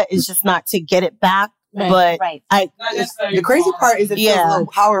mindset is just not to get it back. Right. But the crazy part is it feels a little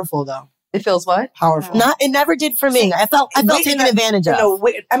powerful though. It feels what? Powerful. It never did for me. I felt taken advantage of.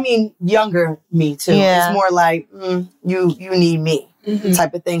 I mean, younger me too. Yeah. It's more like, you need me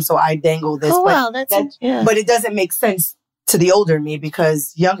type of thing. So I dangle this. Oh, but wow. But it doesn't make sense to the older me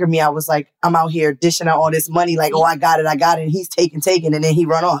because younger me, I was like, I'm out here dishing out all this money. Like, oh, I got it. And he's taking. And then he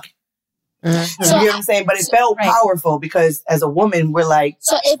run off. Mm-hmm. So, you know what I'm saying? But it felt powerful because as a woman, we're like,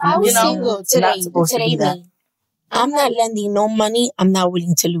 so if I was single today, I'm not lending no money I'm not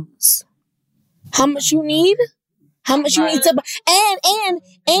willing to lose. How much you need? How much you need to buy?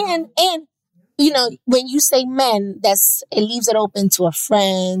 And you know, when you say men, it leaves it open to a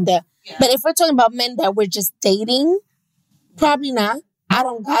friend. But if we're talking about men that we're just dating, probably not. I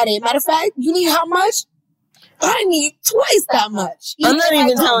don't got it. Matter of fact, you need how much? I need twice that much. I'm not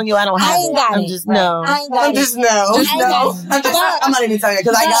even telling you I don't have it. I'm just no. I ain't got I'm just no. I'm not even telling you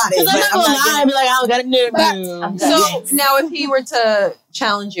because I got it. I'm not gonna lie. I'd be like, I don't got it. So now, if he were to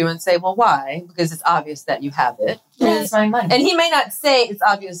challenge you and say, "Well, why?" Because it's obvious that you have it. It's my money. And he may not say it's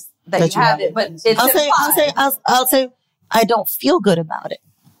obvious that you have it, but it's I'll say I don't feel good about it.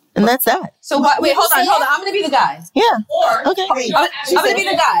 And that's that. So wait, hold on. I'm going to be the guy. Yeah. Okay. I'm going to be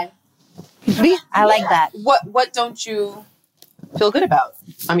the guy. I like that. What don't you feel good about?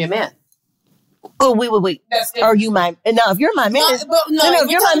 I'm your man. Oh, wait. Are you my... No, if you're my man... No, if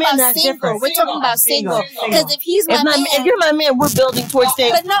you're my man, that's different. We're talking about single. Because if he's my man... If you're my man, we're building towards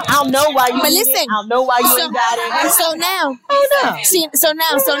things. I'll know why you need it. I'll know why you ain't got it. So now... See, so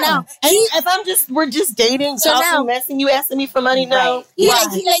now... If we're just dating, so now messing, you asking me for money, no. He's my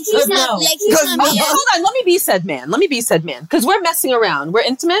man. Hold on, let me be said man. Because we're messing around. We're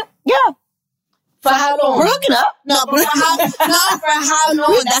intimate? Yeah. For how long? We're hooking up. No, but for how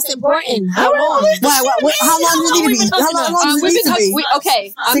long? That's important. How long? Why? How long do you need to be? How long do you need to be?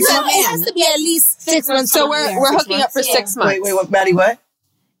 Okay. It has to be at least 6 months. So we're hooking up for 6 months. Wait, what, Maddie, what?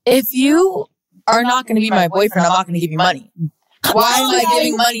 If you are not going to be my boyfriend, I'm not going to give you money. Why am I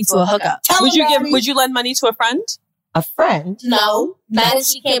giving money to a hookup? Would you lend money to a friend? A friend? No. Not if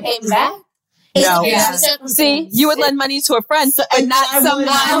she can't pay me back. No. Yeah. See, you would lend money to a friend, but not someone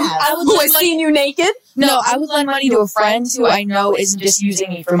who has seen you naked. No, I would lend money to a friend who I know isn't just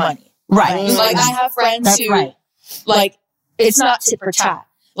using me for money. Right. Like I have friends who, like, it's not tit for tat.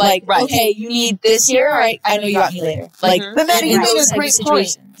 Like, okay, you need this here. All right, I know you got me later. Like, but Maddie, you made a great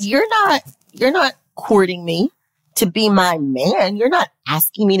point. You're not courting me to be my man. You're not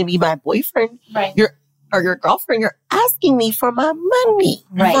asking me to be my boyfriend. Right. Or your girlfriend, you're asking me for my money.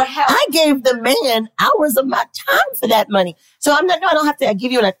 Right. I gave the man hours of my time for that money. So I don't have to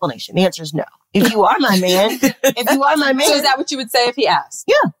give you an explanation. The answer is no. If you are my man, So is that what you would say if he asked?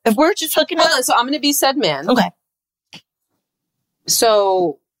 Yeah. If we're just hooking up. Hold on, so I'm going to be said man. Okay.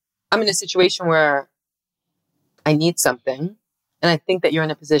 So I'm in a situation where I need something and I think that you're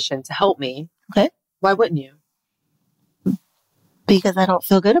in a position to help me. Okay. Why wouldn't you? Because I don't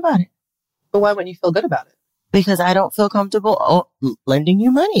feel good about it. But why wouldn't you feel good about it? Because I don't feel comfortable lending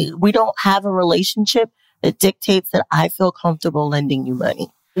you money. We don't have a relationship that dictates that I feel comfortable lending you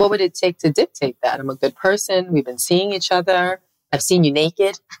money. What would it take to dictate that? I'm a good person. We've been seeing each other. I've seen you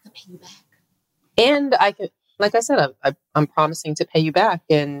naked. I can pay you back. And I can, like I said, I'm promising to pay you back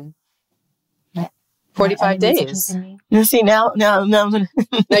in 45 days. You see, now Now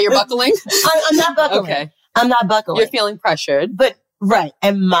you're buckling? I'm not buckling. Okay. I'm not buckling. You're feeling pressured. But right.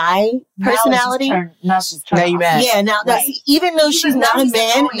 And my personality. Now she's turned. Now you mad. Yeah, now see, even though she's not a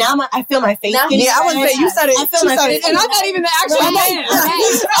man, now I feel my face. getting Yeah, I was say you started. I feel my face. And I'm not even the actual man.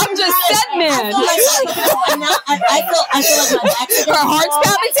 I'm just said man. I feel like my back's Her heart's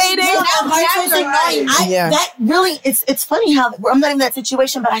palpitating. That really, it's funny how I'm not in that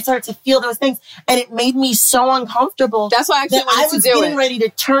situation, but I started to feel those things, and it made me so uncomfortable. That's why I actually wanted to do I was getting ready to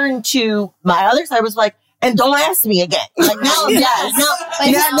turn to my other side. I was like, and don't ask me again. Like now I'm mad.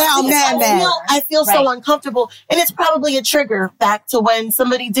 Now I'm mad. I feel so uncomfortable. And it's probably a trigger back to when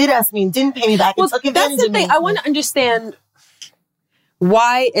somebody did ask me and didn't pay me back and took advantage that's the of me. thing. I want to understand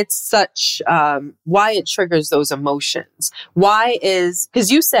why it's such, why it triggers those emotions. Why is, because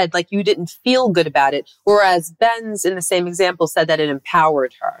you said like you didn't feel good about it, whereas Ben's in the same example said that it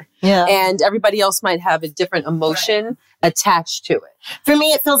empowered her. Yeah. And everybody else might have a different emotion attached to it. For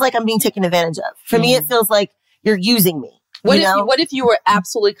me, it feels like I'm being taken advantage of. For me, it feels like you're using me. What if you were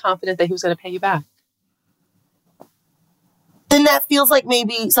absolutely confident that he was going to pay you back? Then that feels like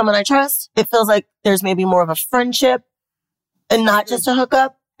maybe someone I trust. It feels like there's maybe more of a friendship and not just a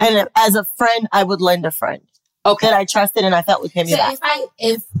hookup. And as a friend, I would lend a friend that I trusted and I felt would pay me back.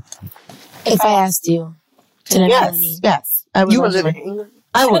 If I asked you to lend me money, yes, I would. You lend would live money.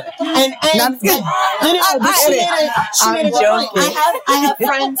 I would. And she made a good point. I have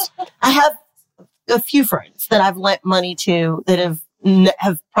friends. I have a few friends that I've lent money to that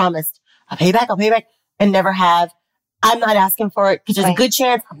have promised I'll pay back, and never have. I'm not asking for it because there's a good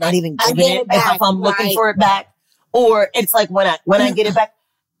chance I'm not even giving it back if I'm looking for it back. Or it's like when I get it back,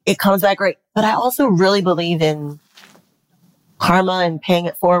 it comes back great. But I also really believe in karma and paying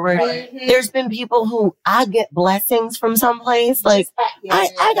it forward. Mm-hmm. There's been people who I get blessings from someplace. Like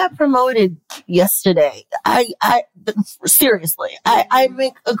I got promoted yesterday. Seriously, I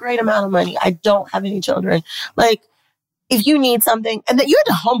make a great amount of money. I don't have any children. Like if you need something and that you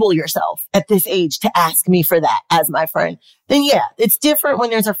had to humble yourself at this age to ask me for that as my friend, then yeah, it's different when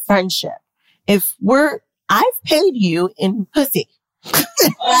there's a friendship. I've paid you in pussy.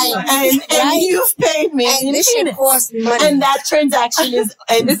 And you've paid me in penis. And that transaction is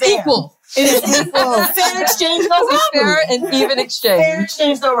equal. It is equal. Fair exchange, no robbery. Fair and even exchange. Fair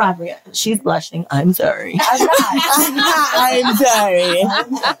exchange, no robbery. She's blushing. I'm sorry. I'm sorry.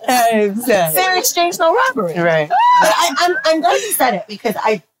 Fair exchange, no robbery. Right. I'm glad you said it because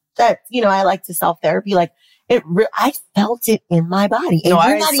I like to self-therapy. Like, I felt it in my body. No,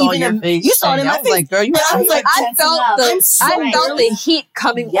 I saw your face. You saw it in my face. Like, girl, I felt the heat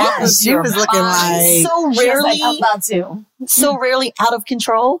coming off of she was looking like so rarely out of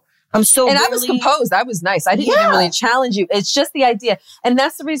control. I was composed. I was nice. I didn't even really challenge you. It's just the idea. And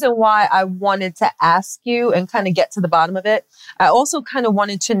that's the reason why I wanted to ask you and kind of get to the bottom of it. I also kind of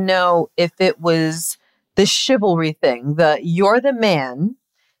wanted to know if it was the chivalry thing, you're the man,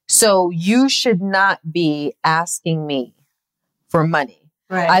 so you should not be asking me for money.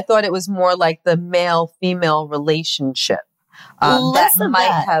 Right. I thought it was more like the male-female relationship that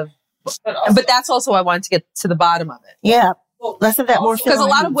might have, but that's also I wanted to get to the bottom of it. Yeah. Less of that, more because a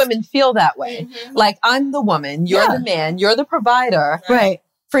lot of women feel that way. Mm-hmm. Like I'm the woman, you're the man, you're the provider. Right.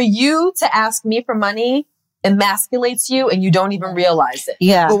 For you to ask me for money emasculates you, and you don't even realize it.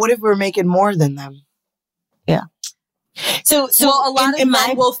 Yeah. But what if we're making more than them? Yeah. So a lot of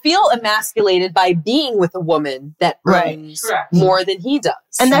men will feel emasculated by being with a woman that earns more than he does,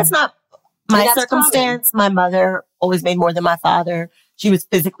 and that's not my circumstance. Common. My mother always made more than my father. She was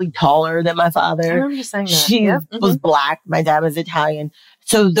physically taller than my father. I remember you saying that. She was black. My dad was Italian.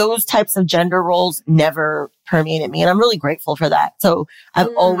 So those types of gender roles never permeated me. And I'm really grateful for that. So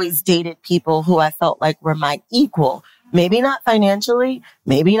I've always dated people who I felt like were my equal. Maybe not financially,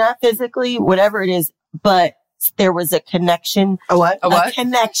 maybe not physically, whatever it is. But there was a connection. A what? A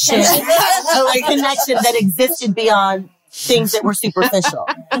connection. A connection that existed beyond things that were superficial,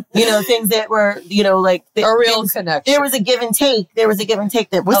 things that were, like a real connection. There was a give and take. There was a give and take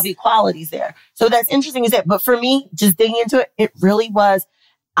that was equalities there. So that's interesting is that, but for me, just digging into it, it really was,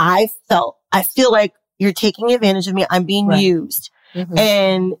 I feel like you're taking advantage of me. I'm being used. Mm-hmm.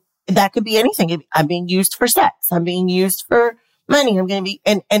 And that could be anything. I'm being used for sex. I'm being used for money. I'm going to be,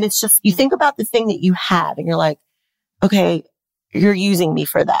 and it's just, you think about the thing that you have and you're like, okay, you're using me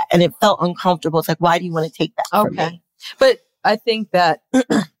for that. And it felt uncomfortable. It's like, why do you want to take that from me? But I think that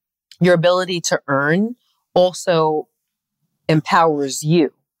your ability to earn also empowers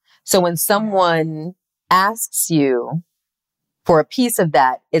you. So when someone asks you for a piece of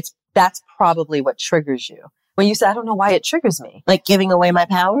that, that's probably what triggers you. When you say, I don't know why it triggers me. Like giving away my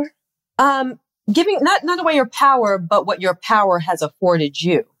power? Giving, not away your power, but what your power has afforded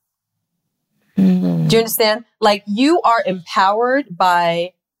you. Do you understand? Like, you are empowered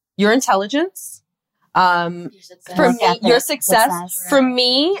by your intelligence, for me, your success. For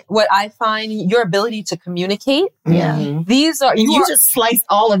me, what I find, your ability to communicate. Yeah. These are, you just sliced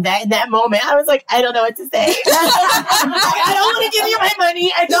all of that in that moment. I was like, I don't know what to say. I don't want to give you my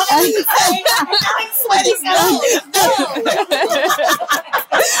money. I don't know what to say. I'm sweating.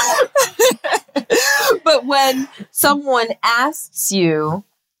 But when someone asks you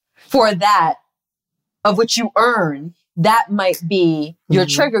for that, of which you earn, that might be your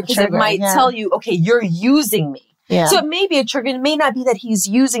trigger, because it might tell you, okay, you're using me. Yeah. So it may be a trigger. It may not be that he's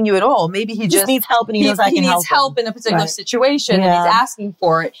using you at all. Maybe he just needs help, and he knows I can needs help in a particular situation, and he's asking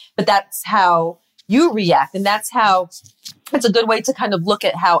for it. But that's how you react, and that's how it's a good way to kind of look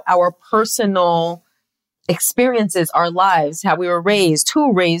at how our personal experiences, our lives, how we were raised,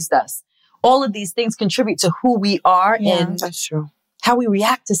 who raised us. All of these things contribute to who we are and that's true. How we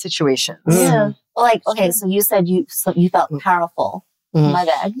react to situations. Yeah. Like, okay, so you said you felt powerful. My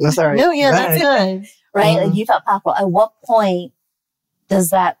bad. That's all right. No, that's good. Right? Like, you felt powerful. At what point does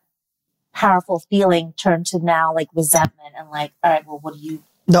that powerful feeling turn to now like resentment and like, all right, well, what do you...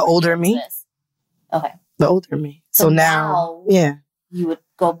 The older me? Okay. The older me. So now, yeah. You would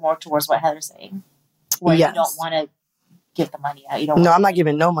go more towards what Heather's saying. Where you don't want to give the money out. You don't. No, I'm not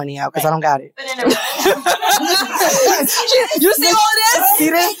giving no money out because I don't got it. You see all this? See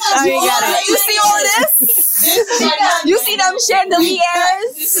this? You see all this? You see them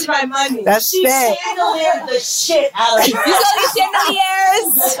chandeliers? This is my money. That's she it. chandeliered the shit out of it. You saw these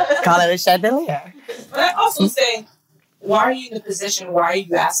chandeliers? Call it a chandelier. But I also say, why are you in the position? Why are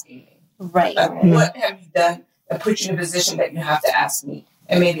you asking me? Right. Like, what have you done that put you in a position that you have to ask me,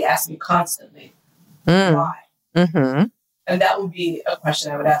 and maybe ask me constantly? Why? Mm-hmm. And that would be a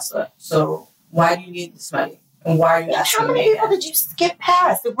question I would ask her. So, why do you need this money? And why are you asking How many me? people did you skip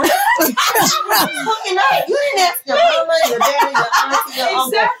past? You didn't ask your mama, your daddy, your auntie, your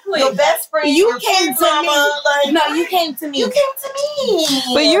uncle, your best friend. You came to me. No, you came to me. You came to me.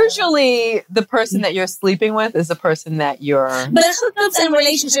 But usually, the person that you're sleeping with is the person that you're. But hookups and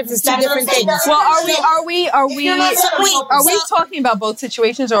relationships is two different things. Well, are we talking about both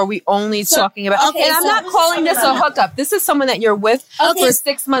situations, or are we only talking about? Okay, and I'm not calling this a hookup. This is someone that you're with for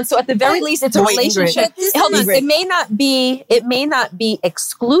 6 months. So at the very least, it's a relationship. Hold on. It may not be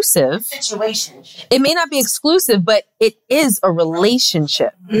exclusive. Situation. It may not be exclusive, but it is a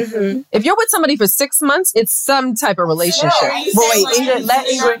relationship. Mm-hmm. If you're with somebody for 6 months, it's some type of relationship. But wait, Ingrid, let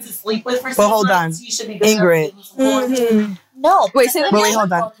Ingrid. to sleep with for But hold on, Ingrid. No. Wait, say that. Wait,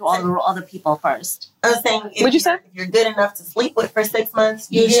 hold on. Go through all the other people first. I was saying, What'd you say? If you're good enough to sleep with for 6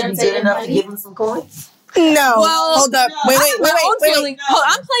 months, you should be good enough to give them some coins. No. Well, hold up. Wait.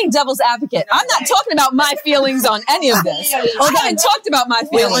 I'm playing devil's advocate. I'm not talking about my feelings on any of this. I haven't talked about my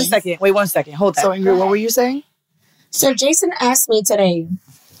feelings. Wait 1 second. Hold on. So, Ingrid, what were you saying? So Jason asked me today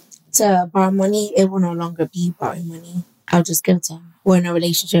to borrow money. It will no longer be borrowing money. I'll just give it to him. We're in a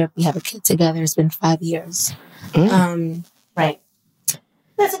relationship. We have a kid together. It's been 5 years. Right.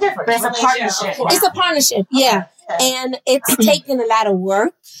 That's a difference. But it's a partnership. It's a partnership, yeah. And it's taken a lot of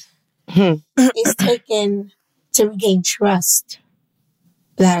work. It's taken to regain trust.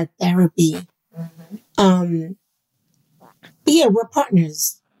 A lot of therapy. But yeah, we're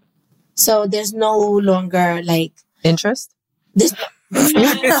partners. So there's no longer like interest. This. Wait, what?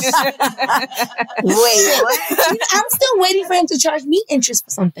 I'm still waiting for him to charge me interest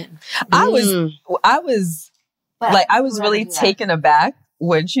for something. I was really taken aback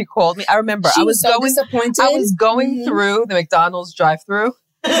when she called me. I remember She was so disappointed. I was going through the McDonald's drive-thru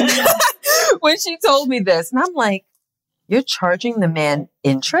when she told me this, and I'm like, "You're charging the man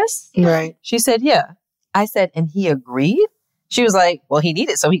interest?" Right. She said, "Yeah." I said, "And he agreed?" She was like, "Well, he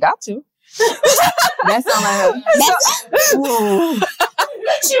needed, so he got to." That's all I heard.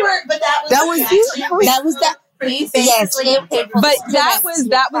 That was that. Yes, but that was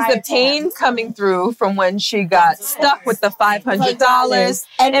the pain coming through from when she got stuck with the $500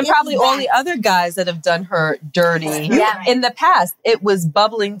 and probably all the other guys that have done her dirty in the past. It was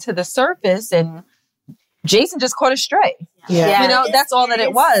bubbling to the surface, and Jason just caught a stray. Yeah. You know, that's all that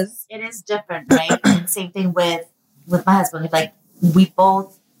it was. It is different, right? And same thing with my husband. Like, we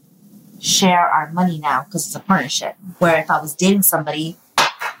both share our money now because it's a partnership. Where if I was dating somebody,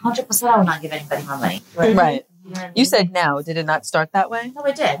 100% I would not give anybody my money. Right. You know what I mean? You said now. Did it not start that way? No,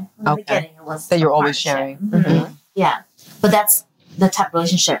 it did. In the beginning, it was that you're a always partnership. sharing. Mm-hmm. Yeah. But that's the type of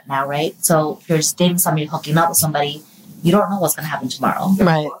relationship now, right? So if you're just dating somebody, hooking up with somebody, you don't know what's going to happen tomorrow.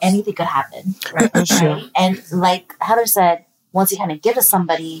 Right. Anything could happen. Right? Sure. And like Heather said, once you kind of give to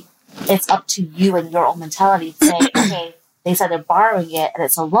somebody, it's up to you and your own mentality to say, okay, they said they're borrowing it and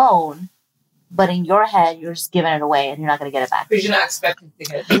it's a loan. but in your head, you're just giving it away and you're not going to get it back. Because you're not expecting to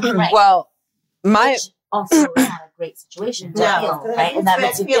get it. Right. Well, my Which also is not a great situation to feel, right? And that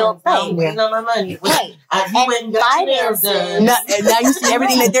makes you feel pain. Waiting on my money. Right. You went and got your nails done. And now you see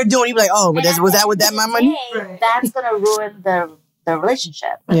everything that they're doing. You be like, oh, but was that my money? That's going to ruin the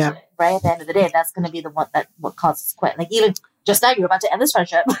relationship. Yeah. Right? At the end of the day, that's going to be the one that what causes quit. Like even just now, you're about to end this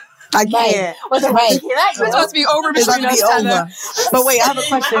friendship. I can't. Right. it's supposed to be over It's between about to us. be over. But wait, I have a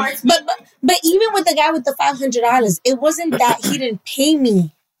question. But even with the guy with the $500, it wasn't that he didn't pay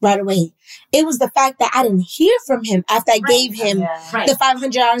me right away. It was the fact that I didn't hear from him after I gave him the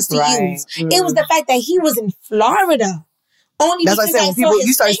 $500 to use. It was the fact that he was in Florida. Only That's what I said. When people,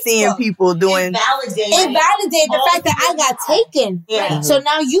 you start seeing people doing. It validated the fact that I got taken. Yeah. So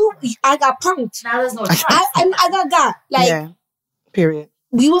now I got punked. Now there's no trust. I got. Like, Yeah. Period.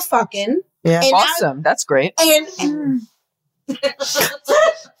 we were fucking. Yeah. And Awesome. That's great. And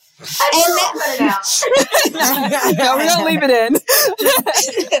No, we're gonna leave it in.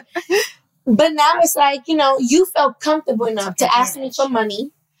 But now it's like, you felt comfortable enough to ask me for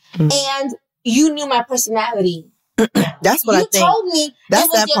money, and you knew my personality. That's what I think. You told me That's it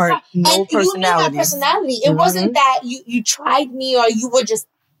was that your part. No and you knew personality. my personality. It wasn't that you tried me or you were just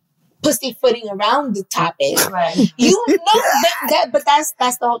pussyfooting around the topic. Right. You know but that's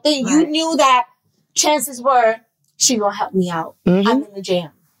the whole thing. You knew that chances were she gonna help me out. I'm in the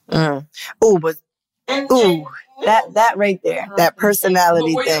jam. Oh, but that right there, that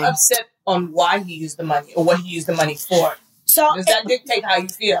personality But were thing. you upset on why he used the money or what he used the money for? So Does that dictate how you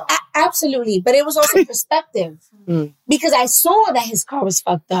feel? Absolutely, but it was also perspective because I saw that his car was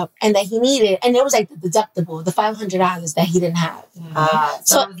fucked up and that he needed, and it was like the deductible, the $500 that he didn't have.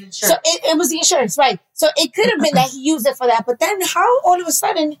 So it was the insurance, right? So it could have been that he used it for that, but then how all of a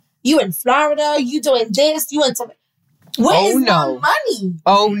sudden you in Florida, you doing this, you in some. Where is my money?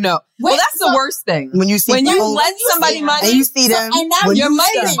 Oh no! Well, that's the worst thing. When you see when you people- lend somebody money, and you see them, and now when your you money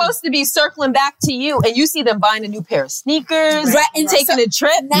see is them- supposed to be circling back to you, and you see them buying a new pair of sneakers, Right, and taking a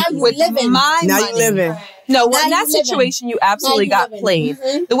trip now you with living. my Now money. you living. No, well, Now in that you living. situation, you absolutely Now you got living. played.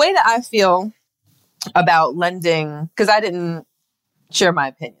 Mhm. The way that I feel about lending, because I didn't share my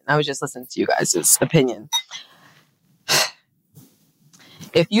opinion. I was just listening to you guys' opinion.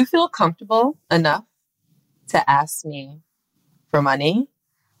 If you feel comfortable enough to ask me for money,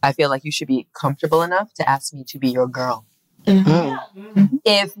 I feel like you should be comfortable enough to ask me to be your girl.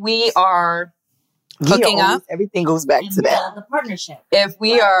 If we are hooking up, everything goes back to that. The partnership. if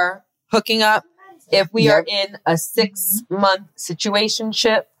we are hooking up, if we are in a 6-month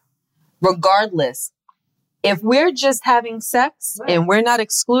situationship, regardless, if we're just having sex and we're not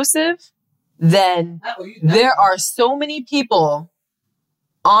exclusive, then there are so many people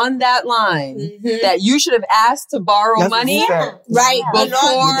on that line that you should have asked to borrow That's money what you said. Right,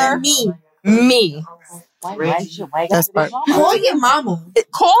 before me. me. Why That's part. Call your mama.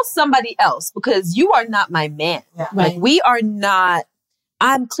 Call somebody else because you are not my man. Like we are not.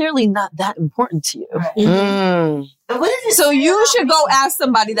 I'm clearly not that important to you. Mm. So you should go ask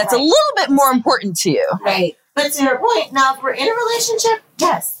somebody that's a little bit more important to you. Right. But to your point, now if we're in a relationship,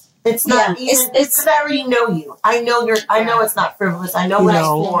 yes. It's not even, it's because I already know you. I know it's not frivolous. I know what it's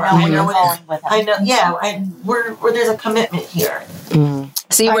for. I know what it's, I know, where there's a commitment here.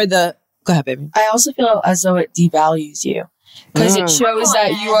 See where the, go ahead, baby. I also feel as though it devalues you because it shows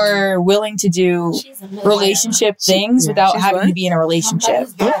that you are willing to do relationship things without having to be in a relationship.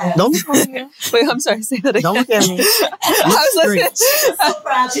 Don't look at me. Wait, I'm sorry. Say that again. Don't look at me. I was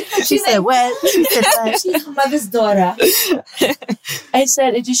looking. She said what? She said what? She's my mother's daughter. I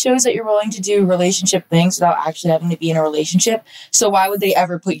said it just shows that you're willing to do relationship things without actually having to be in a relationship. So why would they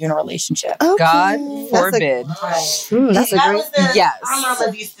ever put you in a relationship? God forbid. That's a That great. was the, Yes. our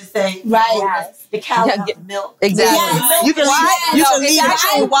mama used to say, Right. the cow Yeah, got milk. Exactly. Yes. You can Why? leave. You No, can it's leave.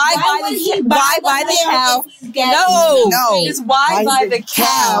 actually why buy the cow? No. It's why buy the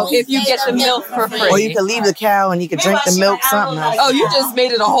cow if you get the milk for free. Or you can leave the cow and you can drink the milk. Something else. Oh, you just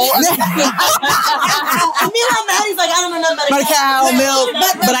made it a whole. Meanwhile, Maddie's like, I don't know nothing about But a cow, milk,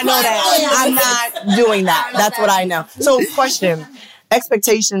 but I know that. I'm not doing that. That's what I know. So, question: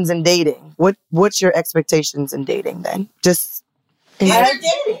 expectations in dating. What's your expectations in dating then? Just yeah.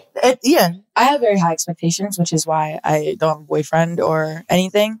 I have very high expectations, which is why I don't have a boyfriend or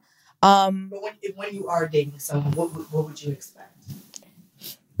anything. But when you are dating someone, what would you expect?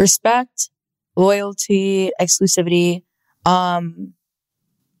 Respect, loyalty, exclusivity.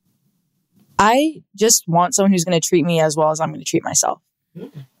 I just want someone who's going to treat me as well as I'm going to treat myself.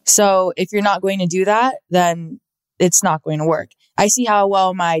 So if you're not going to do that, then it's not going to work. I see how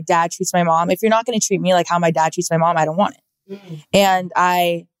well my dad treats my mom. If you're not going to treat me like how my dad treats my mom, I don't want it. And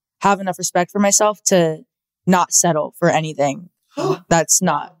I have enough respect for myself to not settle for anything that's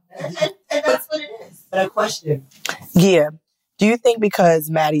not. And that's what it is. But a question. Yeah. Do you think because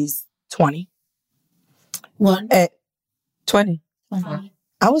Maddie's 20? One. 20.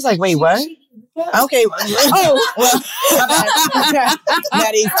 I was like, wait, what? Okay. Oh, well, my bad.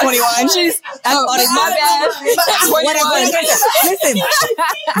 Maddie's 21. She's, my bad. 21. Listen,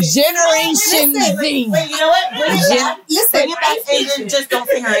 Generation Z. Wait, you know what? Bring it back and just don't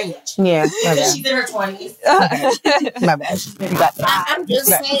say her age. Yeah, my Because bad. she's in her 20s. My bad. I'm just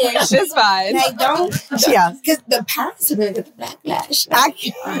saying. She's fine. Like, don't. Yeah. Because the parents are going to get the backlash.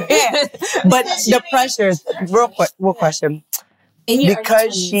 Yeah. But the pressure, real question.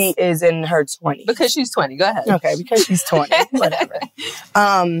 Because she is in her 20s. Because she's 20. Go ahead. Okay, because she's 20. Whatever.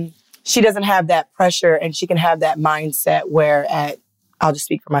 She doesn't have that pressure and she can have that mindset where I'll just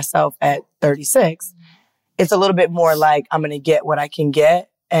speak for myself, at 36, it's a little bit more like I'm going to get what I can get,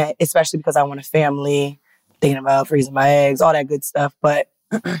 especially because I want a family, thinking about freezing my eggs, all that good stuff. But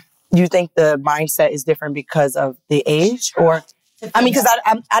you think the mindset is different because of the age? Or, I mean, because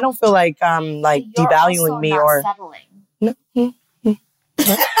I don't feel like I'm like devaluing me or... Settling. No.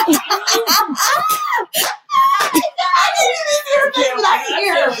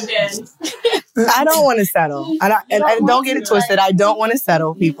 I don't want to settle. And don't get it twisted. I don't want to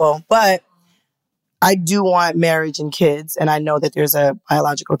settle, people. But I do want marriage and kids. And I know that there's a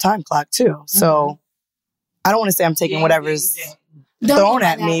biological time clock, too. So I don't want to say I'm taking whatever's thrown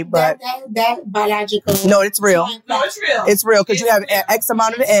at me, but... That biological... No, it's real. No, it's real. It's real because you have X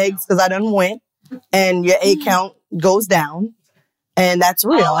amount of eggs because I done went. And your egg count goes down. And that's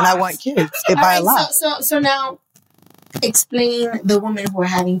real. And I want kids by a lot. So now, explain the women who are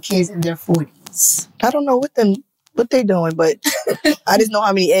having kids in their 40s. I don't know what they doing, but I just know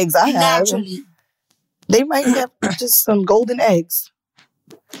how many eggs I have. Naturally. They might have just some golden eggs.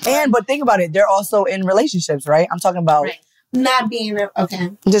 But think about it. They're also in relationships, right? I'm talking about... Right. Not being... Okay.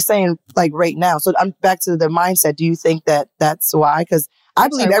 I'm just saying, like, right now. So I'm back to the mindset. Do you think that that's why? Because I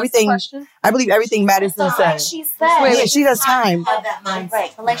believe everything... I believe everything Madison said. She said... Wait, she has time.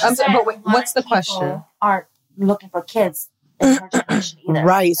 Right. But like she said, but wait, what's the question? Aren't looking for kids in her generation either.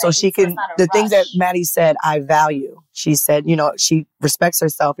 Right. So she can... The things that Maddie said, I value. She said, she respects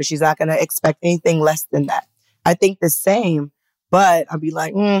herself and she's not going to expect anything less than that. I think the same, but I'll be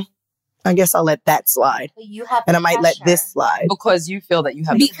like, I guess I'll let that slide. And I might let this slide. Because you feel that you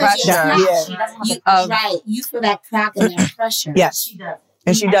have the pressure. You feel that crack and that pressure. Yes. She doesn't.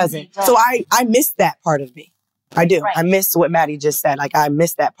 And she doesn't. So I miss that part of me. I do. Right. I miss what Maddie just said. Like, I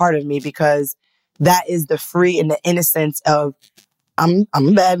miss that part of me because that is the free and the innocence of, I'm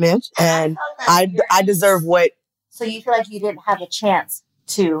a bad bitch and I deserve what. So you feel like you didn't have a chance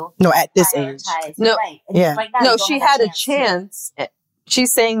to. No, at this age. No. Right. Yeah. Right now, no, she had a chance.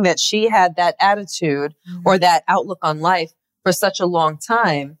 She's saying that she had that attitude or that outlook on life for such a long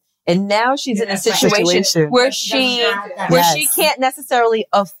time. And now she's in a situation where she can't necessarily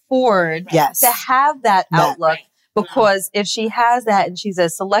afford to have that outlook. Because if she has that and she's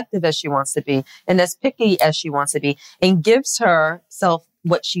as selective as she wants to be and as picky as she wants to be and gives herself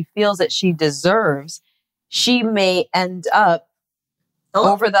what she feels that she deserves, she may end up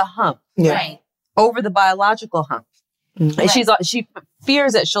over the hump, over the biological hump. Mm-hmm. And she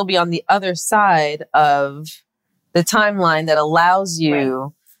fears that she'll be on the other side of the timeline that allows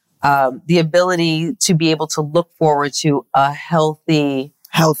you the ability to be able to look forward to a healthy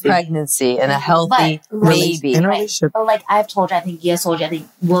pregnancy and a healthy baby. Right. But like I've told you, I think Gia told you, I think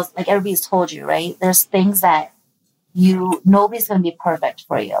like everybody's told you, right? There's things that nobody's going to be perfect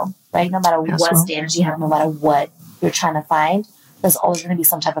for you, right? No matter what standards you have, no matter what you're trying to find, there's always going to be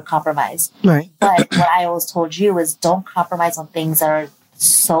some type of compromise. Right. But what I always told you is don't compromise on things that are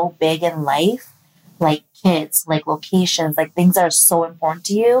so big in life, like kids, like locations, like things that are so important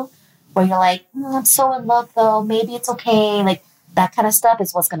to you, where you're like, I'm so in love though, maybe it's okay. Like that kind of stuff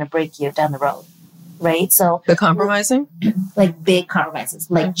is what's going to break you down the road. Right. So the compromising, like big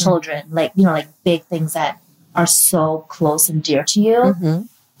compromises, like children, like, like big things that are so close and dear to you,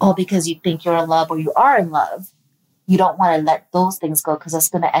 all because you think you're in love or you are in love. You don't want to let those things go because it's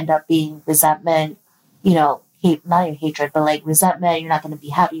going to end up being resentment, not even hatred, but like resentment. You're not going to be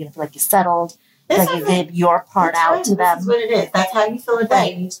happy. You're going to feel like you settled. Like you gave your part out to them. That's what it is. That's how you feel at that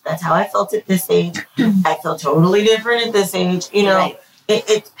age. That's how I felt at this age. I feel totally different at this age.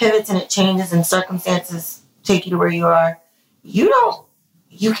 It pivots and it changes and circumstances take you to where you are. You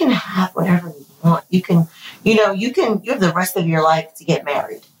can have whatever you want. You have the rest of your life to get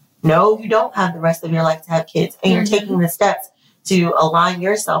married. No, you don't have the rest of your life to have kids. And you're taking the steps to align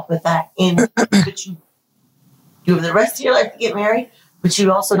yourself with that. But you have the rest of your life to get married, but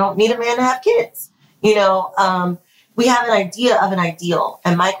you also don't need a man to have kids. You know, we have an idea of an ideal.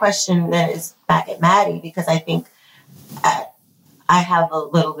 And my question then is back at Maddie, because I think I have a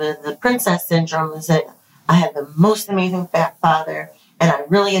little bit of the princess syndrome, is that I had the most amazing father, and I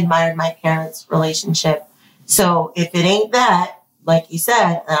really admired my parents' relationship. So if it ain't that, like you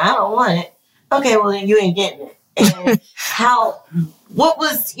said, and I don't want it, okay, well then you ain't getting it. And what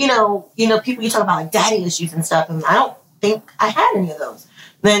was, you know, people, you talk about like daddy issues and stuff, and I don't think I had any of those.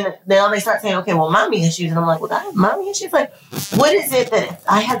 Then they start saying, okay, well, mommy issues. And I'm like, well, I have mommy issues? Like, what is it that if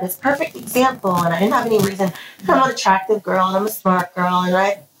I had this perfect example and I didn't have any reason, I'm an attractive girl and I'm a smart girl, and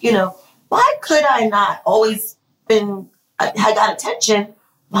I, you know, why could I not always I got attention?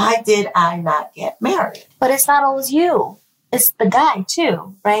 Why did I not get married? But it's not always you. It's the guy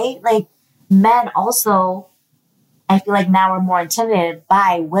too, right? Like, men also, I feel like now we're more intimidated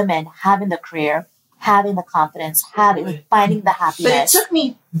by women having the career, having the confidence, finding the happiness. But it took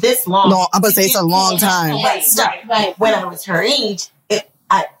me this long. No, I'm gonna say it's a long time. Right. When I was her age,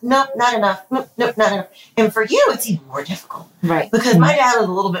 nope, not enough. Nope, not enough. And for you, it's even more difficult. Right. Because my dad was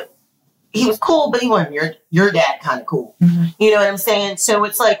a little bit, he was cool, but he wasn't your dad kind of cool. Mm-hmm. You know what I'm saying? So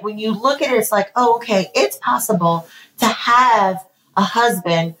it's like, when you look at it, it's like, oh, okay, it's possible to have a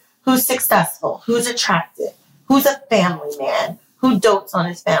husband who's successful, who's attractive, who's a family man, who dotes on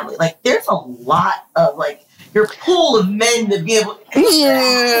his family. Like, there's a lot of, like, your pool of men to be able to...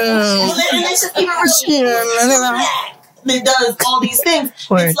 Yeah. And it's just even that does all these things.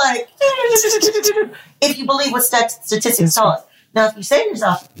 It's like, if you believe what statistics tell us. Now, if you say to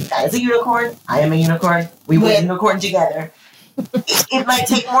yourself, that is a unicorn, I am a unicorn, we were a unicorn together, it might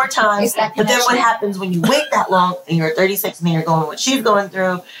take more time. But then what happens when you wait that long and you're 36 and then you're going what she's going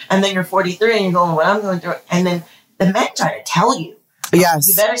through, and then you're 43 and you're going what I'm going through, and then the men try to tell you, yes,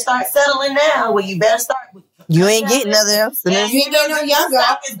 you better start settling now. Well, you better start. You ain't getting nothing else. You ain't getting no younger. Your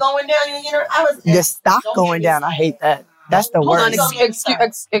stock is going down. You know, the stock going down. I hate that. That's the worst. Hold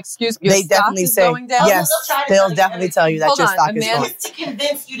on, excuse me. They definitely say, going down? yes, they'll definitely tell you that your stock is going down. It's to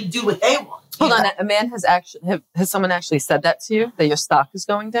convince you to do what they want. Hold on, a man has someone actually said that to you, that your stock is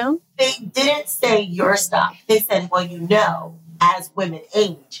going down? They didn't say your stock. They said, well, you know, as women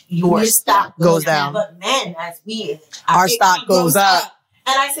age, your stock goes down. But men, as we age, our stock goes up.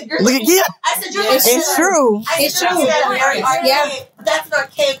 And I said, look at you. I said, you're it's true. It's true. That's an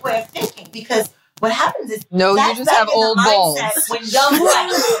archaic way of thinking, because what happens is you just have old balls. When young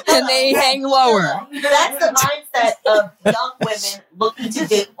women and they hang lower. That's the mindset of young women looking to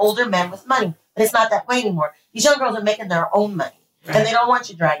date older men with money. But it's not that way anymore. These young girls are making their own money, and they don't want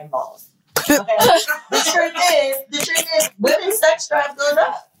your Dragon Balls. Okay? The truth is, women's sex drive goes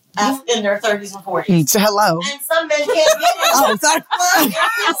up in their 30s and 40s. Hello. And some men can't get it. Oh, sorry.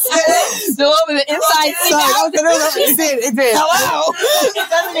 Still over the inside. It did. Hello.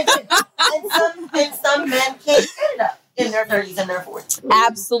 And some men can't get it up in their 30s and their 40s.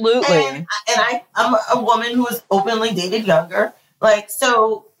 Absolutely. And I'm a woman who is openly dated younger. Like,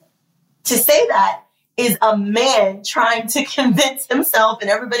 so to say that is a man trying to convince himself and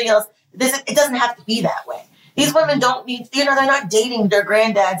everybody else, it doesn't have to be that way. These women don't need, they're not dating their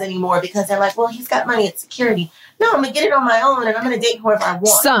granddads anymore because they're like, well, he's got money, it's security. No, I'm going to get it on my own and I'm going to date whoever I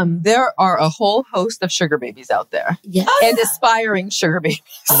want. There are a whole host of sugar babies out there. Yes. And aspiring sugar babies.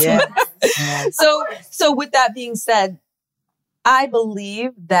 Yeah. So with that being said, I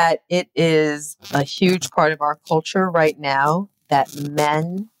believe that it is a huge part of our culture right now that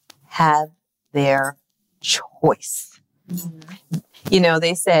men have their choice. Mm-hmm. You know,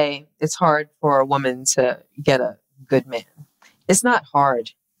 they say it's hard for a woman to get a good man. It's not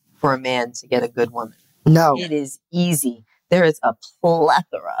hard for a man to get a good woman. No. It is easy. There is a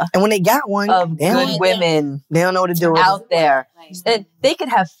plethora. And when they got one of good women, they don't know what to do with out there. And they could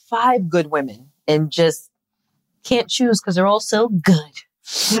have 5 good women and just can't choose because they're all so good.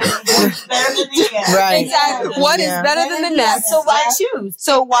 Right. Exactly. One is better than the next. So why choose?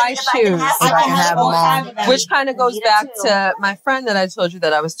 I can have them all. Which kind of goes back to my friend that I told you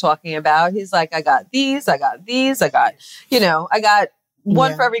that I was talking about. He's like, I got these, I got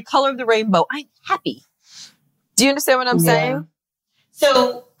one for every color of the rainbow. I'm happy. Do you understand what I'm saying?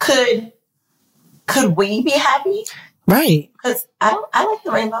 So could we be happy? Right. Because I like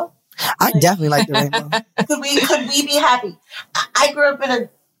the rainbow. I definitely like the rainbow. Could we be happy? I grew up in a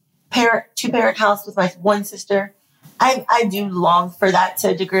 2-parent house with my one sister. I do long for that to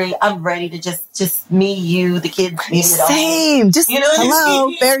a degree. I'm ready to just me, you, the kids. Same. Just,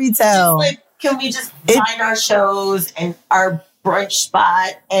 hello, fairy tale. Can we just find our shows and our brunch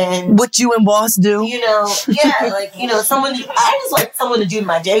spot and what you and boss do. You know, yeah, like, you know, someone, I just like someone to do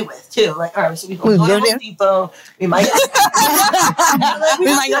my day with too. Like, all right, so we go to Home Depot. We might go.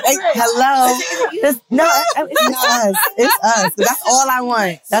 Hello. It's us. It's us. That's all I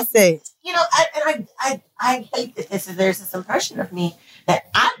want. That's it. You know, I hate that there's this impression of me that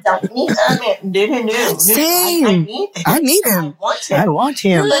I don't need a man. Same. I need him. I want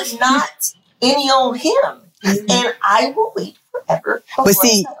him. But not any old him. And I will wait forever. But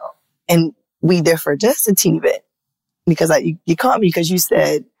see, and we differ just a teeny bit. Because you caught me because you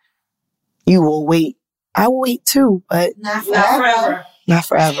said you will wait. I will wait too, but not forever. Not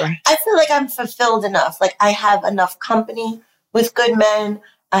forever. I feel like I'm fulfilled enough. Like I have enough company with good men.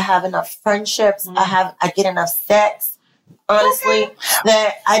 I have enough friendships. I get enough sex. Honestly,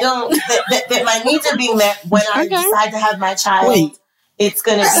 that I don't that my needs are being met when I decide to have my child. Wait. It's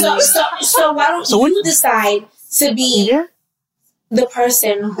gonna be so why don't you decide to be the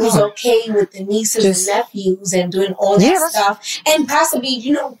person who's okay with the nieces and nephews and doing all that stuff, and possibly,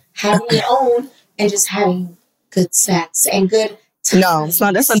 you know, having your own and just having good sex and good time. No, it's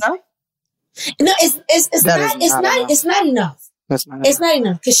not. That's enough. No, it's not enough. That's not it's not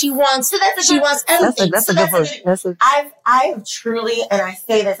enough because she wants everything. That's a good one. I have truly, and I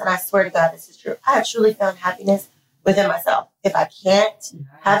say this, and I swear to God, this is true. I have truly found happiness within myself. If I can't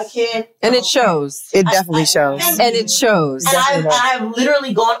have a kid, and it shows. It definitely shows. And it shows. And I've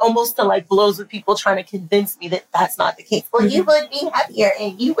literally gone almost to like blows with people trying to convince me that that's not the case. Well, you would be happier,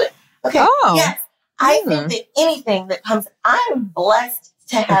 and you would. Okay. Oh. Yes. I think that anything that comes, I'm blessed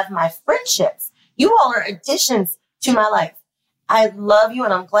to have my friendships. You all are additions to my life. I love you,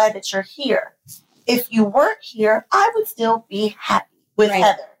 and I'm glad that you're here. If you weren't here, I would still be happy with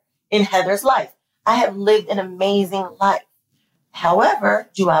Heather in Heather's life. I have lived an amazing life. However,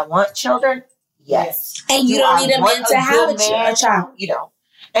 do I want children? Yes. And you don't need a man to have a child. You don't.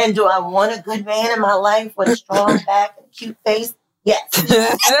 And do I want a good man in my life with a strong back and a cute face? Yes. It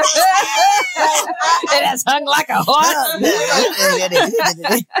has hung like a horse.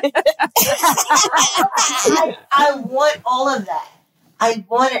 I want all of that. I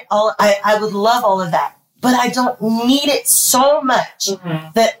want it all. I would love all of that. But I don't need it so much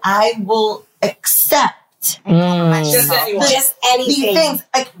that I will accept just anything. These things.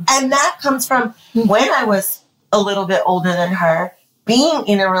 And that comes from when I was a little bit older than her, being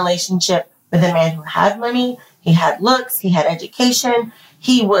in a relationship with a man who had money, he had looks, he had education,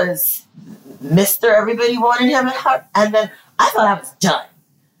 he was Mr. Everybody wanted him at heart. And then I thought I was done.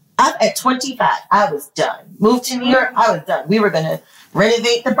 At 25, I was done. Moved to New York, I was done. We were going to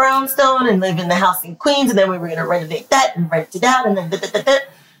renovate the brownstone and live in the house in Queens, and then we were going to renovate that and rent it out, and then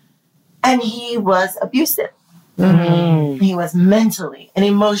And he was abusive. He was mentally and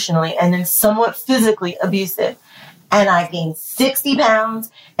emotionally and then somewhat physically abusive. And I gained 60 pounds,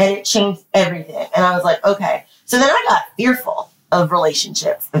 and it changed everything. And I was like, okay. So then I got fearful of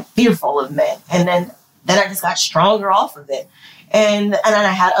relationships and fearful of men. And then I just got stronger off of it. And then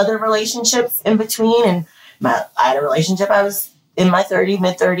I had other relationships in between. And I had a relationship, I was in my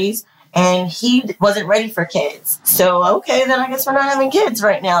mid-30s, and he wasn't ready for kids. So, okay, then I guess we're not having kids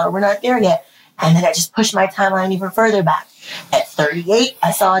right now, or we're not there yet. And then I just pushed my timeline even further back. At 38,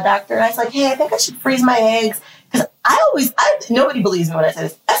 I saw a doctor, and I was like, hey, I think I should freeze my eggs. Because nobody believes me when I say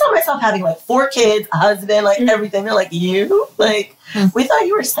this. I saw myself having like 4 kids, a husband, like everything. They're like, you? Like, we thought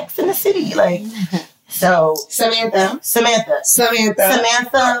you were Sex in the City. Like, so. Samantha,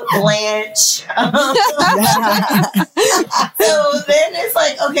 Blanche. So then it's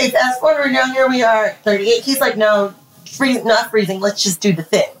like, okay, fast forward, now here we are, 38. He's like, no, not freezing. Let's just do the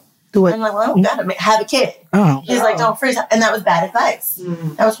thing. Do it. I'm like, well, we gotta have a kid. Oh. He's like, don't freeze. And that was bad advice.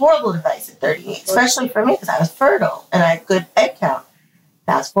 That was horrible advice at 38, especially for me because I was fertile and I had good egg count.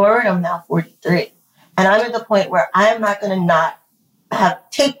 Fast forward, I'm now 43. And I'm at the point where I'm not going to not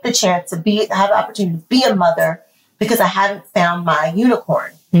take the chance to have the opportunity to be a mother because I haven't found my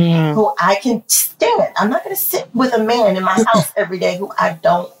unicorn who I can stand. I'm not going to sit with a man in my house every day who I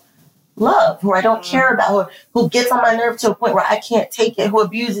don't love, who I don't care about, who gets on my nerve to a point where I can't take it, who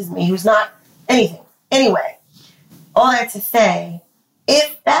abuses me, who's not anything. Anyway, all that to say,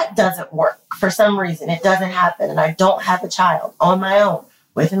 if that doesn't work for some reason, it doesn't happen, and I don't have a child on my own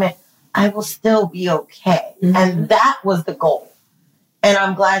with a man, I will still be okay. And that was the goal. And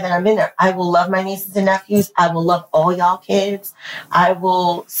I'm glad that I'm in there. I will love my nieces and nephews. I will love all y'all kids. I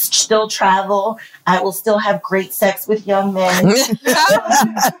will still travel. I will still have great sex with young men. And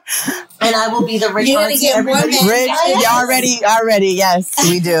I will be the rich auntie. Rich, already. Yes,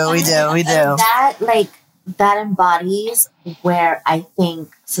 we do. That, like, that embodies where I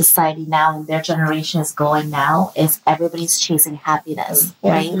think society now and their generation is going now is everybody's chasing happiness,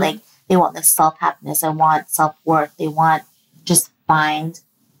 right? Like they want this self-happiness, they want self-worth, they want just find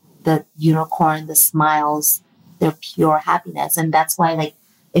the unicorn, the smiles, their pure happiness. And that's why, like,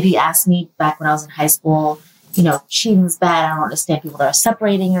 if you ask me back when I was in high school, you know, cheating's bad. I don't understand people that are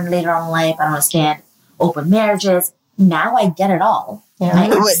separating later on in life. I don't understand open marriages. Now I get it all. Yeah. I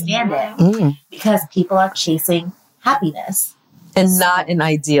understand it because people are chasing happiness. And not an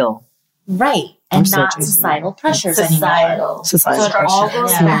ideal. Right. And not societal pressures anymore. Societal so it all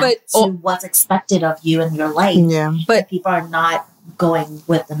goes pressure. back to what's expected of you in your life. Yeah. But people are not going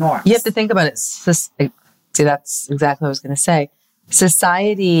with the norms. You have to think about it. See, that's exactly what I was going to say.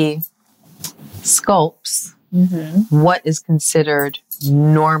 Society sculpts what is considered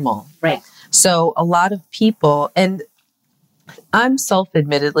normal. Right. So a lot of people, and I'm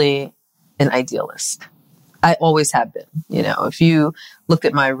self-admittedly an idealist. I always have been. You know, if you looked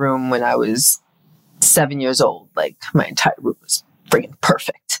at my room when I was 7 years old, like my entire room was freaking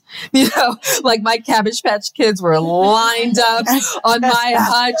perfect. You know, like my Cabbage Patch Kids were lined up on my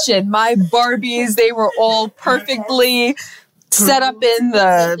hutch, and my Barbies, they were all perfectly set up in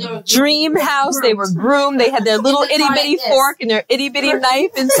the dream house. They were groomed. They had their little itty bitty fork and their itty bitty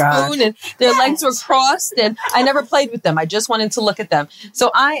knife and spoon, and their legs were crossed. And I never played with them. I just wanted to look at them.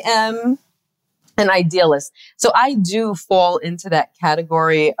 So I am an idealist. So I do fall into that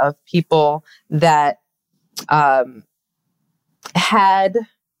category of people that had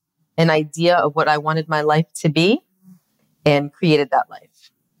an idea of what I wanted my life to be and created that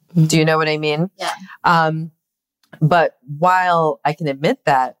life. Do you know what I mean? Yeah. But while I can admit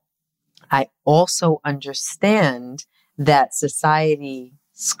that, I also understand that society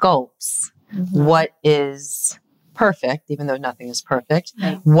sculpts what is perfect, even though nothing is perfect,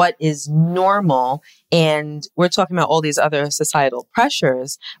 what is normal. And we're talking about all these other societal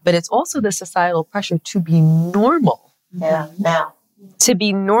pressures, but it's also the societal pressure to be normal. Yeah, now. To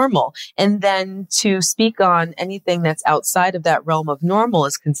be normal. And then to speak on anything that's outside of that realm of normal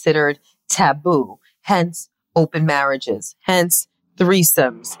is considered taboo. Hence, open marriages, hence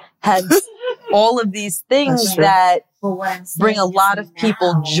threesomes, hence all of these things that bring a lot of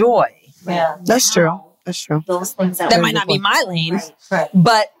people joy. Yeah, that's true. That's true. Those things that might not be my lane,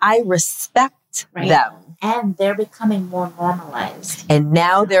 but I respect them. And they're becoming more normalized. And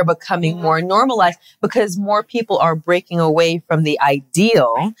now they're becoming more normalized because more people are breaking away from the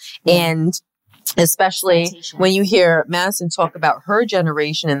ideal. And especially when you hear Madison talk about her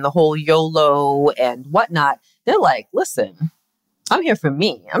generation and the whole YOLO and whatnot, they're like, listen, I'm here for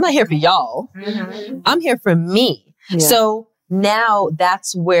me. I'm not here for y'all. I'm here for me. Yeah. So now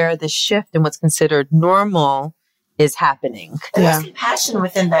that's where the shift in what's considered normal is happening. There's passion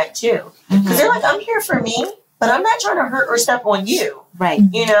within that too. Because they're like, I'm here for me, but I'm not trying to hurt or step on you. Right.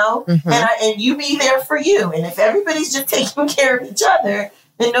 You know? And you be there for you. And if everybody's just taking care of each other,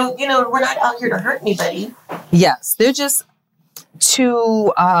 then no, you know, we're not out here to hurt anybody. Yes. They're just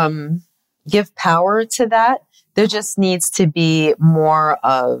to give power to that. There just needs to be more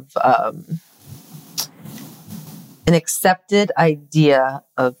of an accepted idea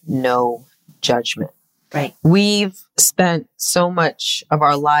of no judgment. Right. We've spent so much of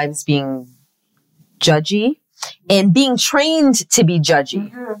our lives being judgy and being trained to be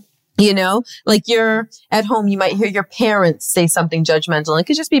judgy. You know, like you're at home, you might hear your parents say something judgmental. It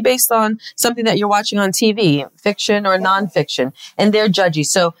could just be based on something that you're watching on TV, fiction or nonfiction, and they're judgy.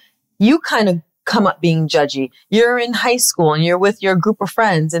 So you kind of come up being judgy. You're in high school and you're with your group of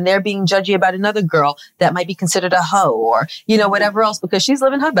friends and they're being judgy about another girl that might be considered a hoe or, you know, whatever else because she's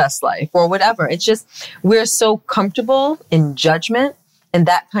living her best life or whatever. It's just, we're so comfortable in judgment and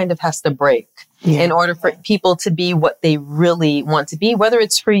that kind of has to break in order for people to be what they really want to be, whether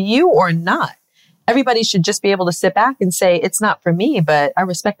it's for you or not. Everybody should just be able to sit back and say, it's not for me, but I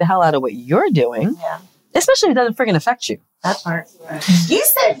respect the hell out of what you're doing. Yeah. Especially if it doesn't friggin' affect you. That part. You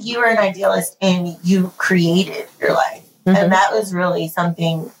said you were an idealist and you created your life. And that was really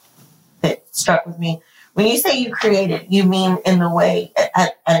something that struck with me. When you say you created, you mean in the way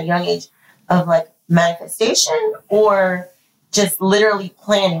at a young age of like manifestation or just literally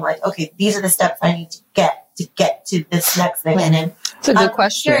planning like, okay, these are the steps I need to get to this next thing. And then it's a good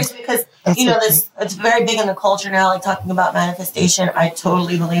question. I'm curious because, you know, it's very big in the culture now, like talking about manifestation. I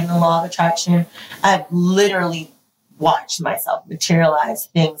totally believe in the law of attraction. I've literally watched myself materialize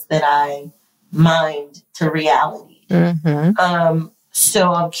things that I mind to reality.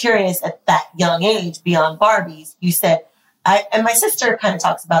 So I'm curious at that young age, beyond Barbies, you said, and my sister kind of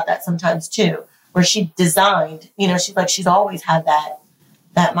talks about that sometimes too, where she designed, you know, she's always had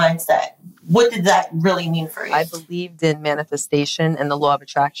that mindset. What did that really mean for you? I believed in manifestation and the law of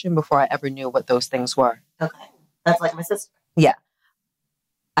attraction before I ever knew what those things were. Okay. That's like my sister. Yeah.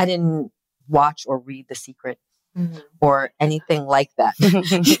 I didn't watch or read The Secret or anything like that.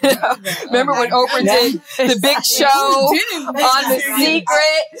 Remember when Oprah did the big show on The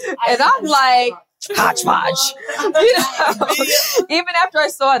Secret? And I'm like, hodgepodge. Even after I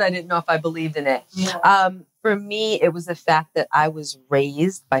saw it, I didn't know if I believed in it. For me, it was the fact that I was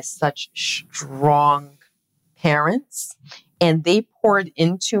raised by such strong parents, and they poured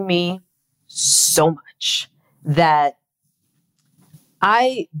into me so much that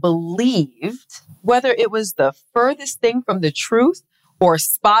I believed, whether it was the furthest thing from the truth or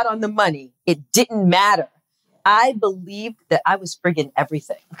spot on the money, it didn't matter. I believed that I was friggin'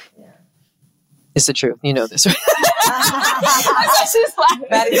 everything. It's the truth. You know this, right? She's laughing.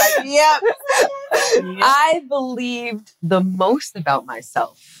 Maddie's like, yep. I believed the most about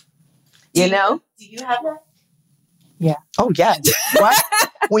myself. You know? Do you have that? Yeah. Oh, yeah. What?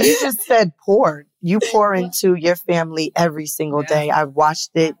 When you just said pour, you pour into your family every single day. I've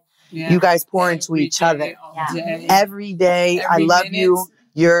watched it. Yeah. You guys pour into each other every day. I love you.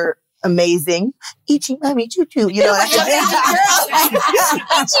 You're amazing. Ichi Mommy Choo Choo. You know, that's Ichi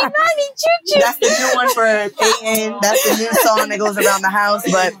Mommy Choo Choo. That's the new one for Peyton. That's the new song that goes around the house.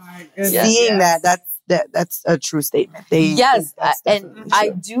 But seeing that's a true statement.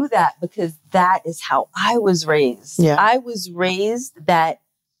 I do that because that is how I was raised. Yeah. I was raised that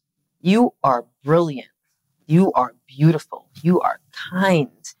you are brilliant. You are beautiful. You are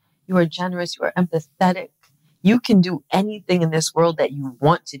kind. You are generous. You are empathetic. You can do anything in this world that you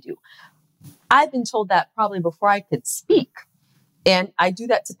want to do. I've been told that probably before I could speak. And I do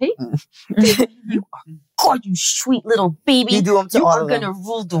that to Peyton. You are God, you sweet little baby. You do them to you all are of them. going to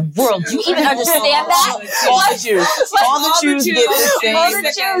rule the world. Do you even understand that? All the Jews. All the Jews get the same. All the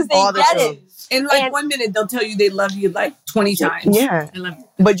Jews, they get it. In like 1 minute, they'll tell you they love you like 20 times. Yeah.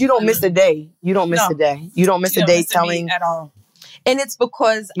 But you don't miss a day. You don't miss a day. You don't miss a day telling. At all. And it's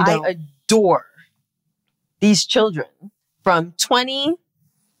because I adore these children from 20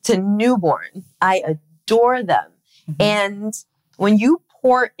 to newborn. I adore them. And when you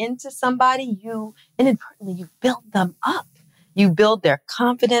pour into somebody, you inadvertently, you build them up. You build their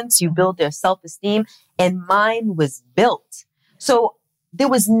confidence, you build their self-esteem, and mine was built. So there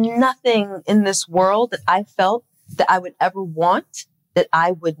was nothing in this world that I felt that I would ever want that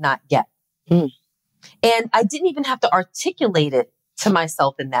I would not get. And I didn't even have to articulate it to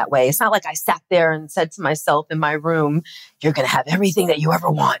myself in that way. It's not like I sat there and said to myself in my room, you're going to have everything that you ever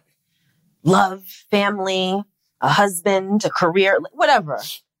want. Love, family, a husband, a career, whatever.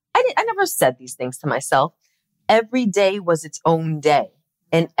 I never said these things to myself. Every day was its own day.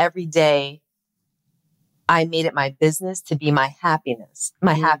 And every day I made it my business to be my happiness,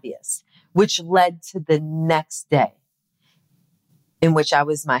 my happiest, which led to the next day in which I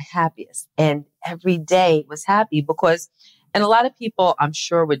was my happiest. And every day was happy because, and a lot of people I'm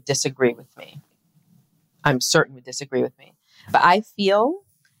sure would disagree with me. I'm certain would disagree with me. But I feel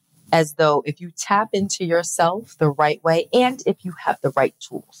as though if you tap into yourself the right way and if you have the right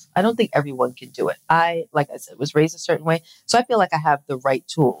tools, I don't think everyone can do it. Like I said, was raised a certain way. So I feel like I have the right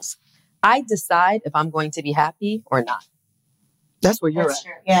tools. I decide if I'm going to be happy or not. That's where you're at.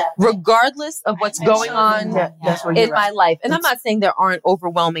 Yeah. Regardless of what's going on that's where in you're my at. life. And I'm not saying there aren't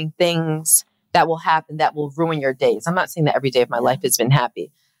overwhelming things that will happen that will ruin your days. I'm not saying that every day of my life has been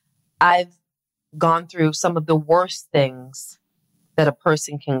happy. I've gone through some of the worst things that a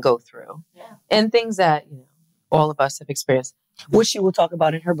person can go through. Yeah. And things that, all of us have experienced. Which she will talk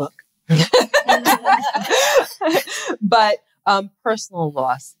about in her book. But personal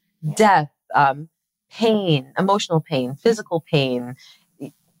loss, death, pain, emotional pain, physical pain,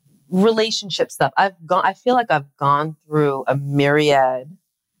 relationship stuff. I feel like I've gone through a myriad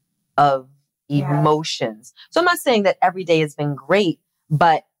of emotions. So I'm not saying that every day has been great,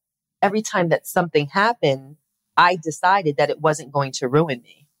 but every time that something happened, I decided that it wasn't going to ruin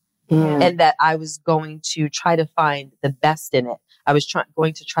me and that I was going to try to find the best in it. I was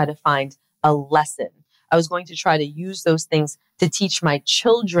going to try to find a lesson. I was going to try to use those things to teach my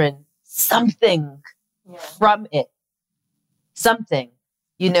children something from it. Something.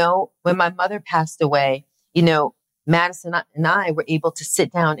 When my mother passed away, Madison and I were able to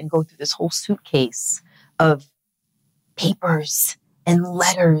sit down and go through this whole suitcase of papers and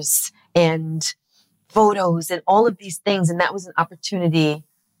letters and photos and all of these things. And that was an opportunity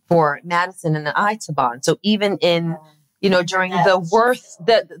for Madison and I to bond. So even in during the worst,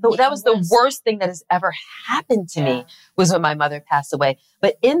 that was the worst thing that has ever happened to me was when my mother passed away.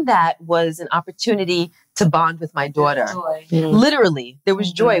 But in that was an opportunity to bond with my daughter. Literally, there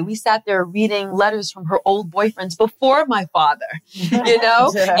was joy. We sat there reading letters from her old boyfriends before my father,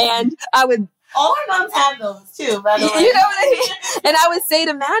 and I would. All our moms have those too, by the way. You know what I mean? And I would say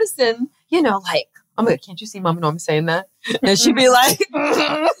to Madison, I'm like, can't you see Mama Norma saying that? And she'd be like, you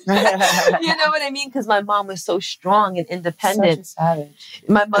know what I mean? Because my mom was so strong and independent. Such a savage.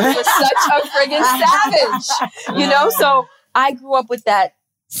 My mother was such a friggin' savage, So I grew up with that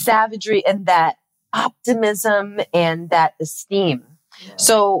savagery and that optimism and that esteem. Yeah.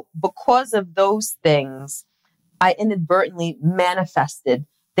 So because of those things, I inadvertently manifested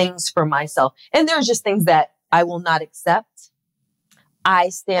things for myself. And there's just things that I will not accept.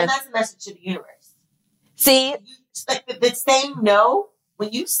 And that's a message to the universe. See? The saying no,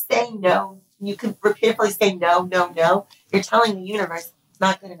 when you say no, you can repeatedly say no, you're telling the universe, it's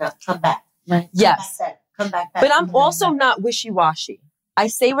not good enough, come back. Right. Yes. Come back. But I'm also not wishy-washy. I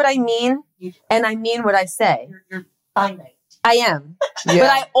say what I mean, and I mean what I say. You're finite. I am. But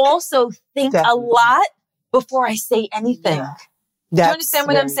I also think a lot before I say anything. Yeah. Do you understand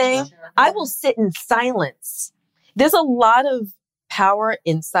what I'm saying? Sure. I will sit in silence. There's a lot of power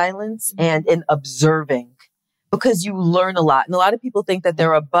in silence and in observing because you learn a lot. And a lot of people think that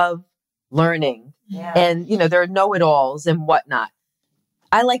they're above learning and, they're know-it-alls and whatnot.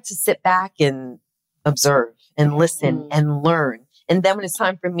 I like to sit back and observe and listen and learn. And then when it's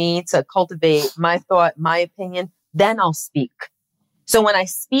time for me to cultivate my thought, my opinion, then I'll speak. So when I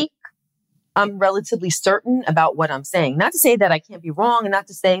speak, I'm relatively certain about what I'm saying. Not to say that I can't be wrong and not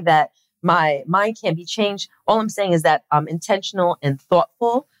to say that my mind can't be changed. All I'm saying is that I'm intentional and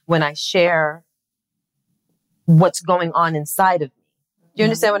thoughtful when I share what's going on inside of me. Do you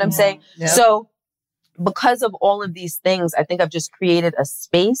understand what I'm saying? Yep. So because of all of these things, I think I've just created a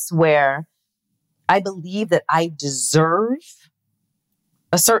space where I believe that I deserve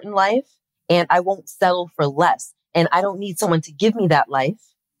a certain life and I won't settle for less. And I don't need someone to give me that life.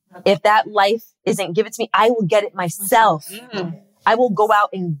 If that life isn't given to me, I will get it myself. I will go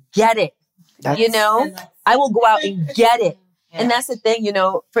out and get it. I will go out and get it. And that's the thing,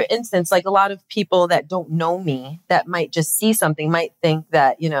 for instance, like a lot of people that don't know me that might just see something might think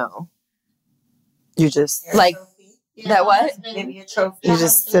that, you just like that what? Maybe a trophy. You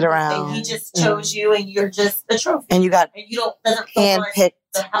just sit around. And he just chose you and you're just a trophy. And you got handpicked.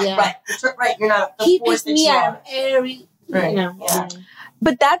 Right. You're not the force that you are. Right.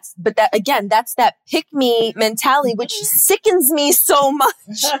 But that's that pick me mentality, which sickens me so much.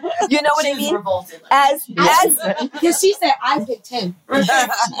 You know what I mean? As because she said, I picked him.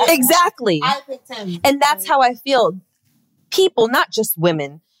 Exactly. I picked him. And that's how I feel. People, not just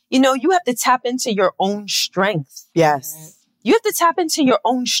women, you have to tap into your own strength. Yes. You have to tap into your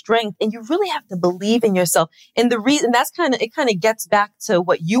own strength and you really have to believe in yourself. And the reason it kind of gets back to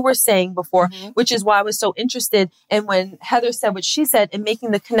what you were saying before, which is why I was so interested. And when Heather said what she said and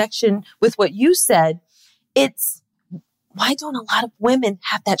making the connection with what you said, it's why don't a lot of women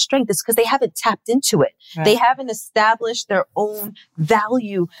have that strength? It's because they haven't tapped into it. Right. They haven't established their own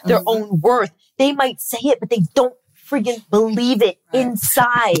value, their own worth. They might say it, but they don't friggin' believe it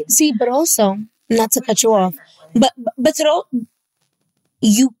inside. See, but also, not to cut you off, but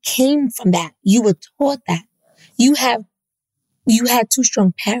you came from that. You were taught that. You had two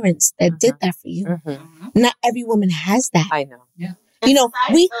strong parents that did that for you. Not every woman has that. I know. Yeah.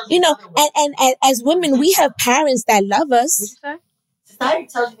 And as women, we have parents that love us. What'd you say? Society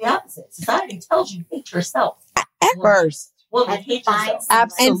tells you the opposite. Society tells you to hate yourself. At first. Woman, hate yourself.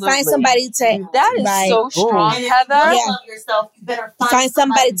 Absolutely. And find somebody to... That is so strong, and Heather. If you love yourself, you better find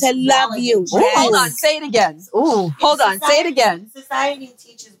somebody to love you. Yes. Hold on, say it again. Hold on, say it again. Society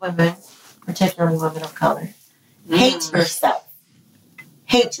teaches women, particularly women of color, hate yourself.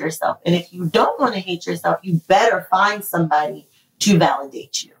 Hate yourself. And if you don't want to hate yourself, you better find somebody to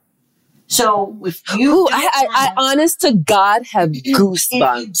validate you. So if you... I honest to God have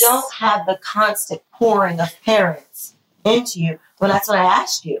goosebumps. If you don't have the constant pouring of parents into you, well, that's what I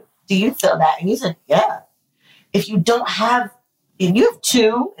asked you. Do you feel that? And you said, yeah. If you don't have, and you have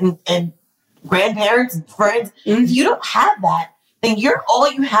two and grandparents and friends, if you don't have that, then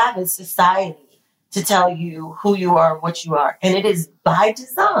all you have is society to tell you who you are, what you are. And it is by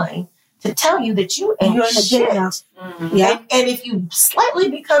design to tell you that you ain't shit. Yeah. And if you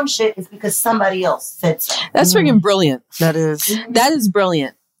slightly become shit, it's because somebody else said so. That's freaking brilliant. That is. That is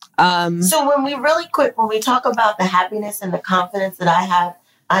brilliant. So when we talk about the happiness and the confidence that I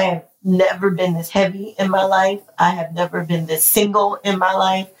have never been this heavy in my life. I have never been this single in my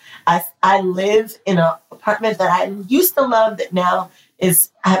life. I live in an apartment that I used to love that now I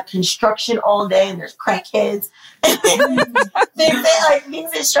have construction all day and there's crackheads. things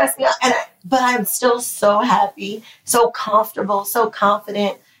that stress me out. But I'm still so happy, so comfortable, so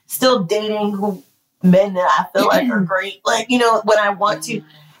confident, still dating men that I feel like are great. Like, when I want to,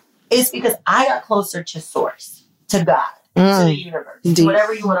 it's because I got closer to source, to God, to the universe, to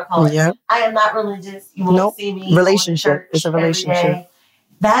whatever you want to call it. Yep. I am not religious. You won't see me. Relationship. It's a relationship.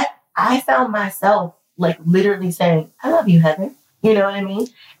 That I found myself like literally saying, I love you, Heather. You know what I mean?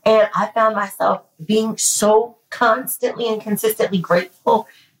 And I found myself being so constantly and consistently grateful.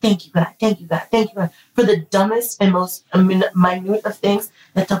 Thank you, God. Thank you, God. Thank you, God. For the dumbest and most minute of things,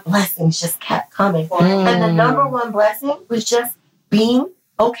 that the blessings just kept coming. And the number one blessing was just being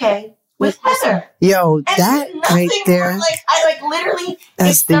okay with Heather. Yo, and that right there. I literally,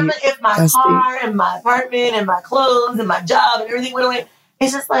 if my car and my apartment and my clothes and my job and everything went away,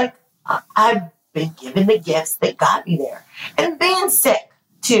 it's just like, I've been given the gifts that got me there. And being sick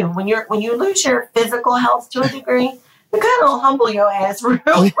too, when you lose your physical health to a degree, it kind of humble your ass real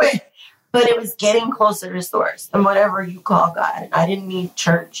quick. But it was getting closer to source and whatever you call God. I didn't need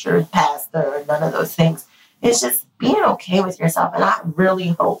church or pastor or none of those things. It's just being okay with yourself. And I really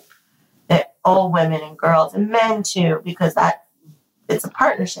hope that all women and girls and men too, because it's a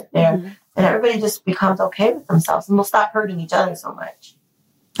partnership there, and everybody just becomes okay with themselves and will stop hurting each other so much.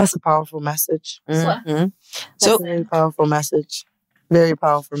 That's a powerful message. Mm-hmm. So, a very powerful message. Very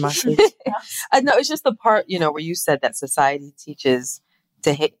powerful message. No, it's just the part, where you said that society teaches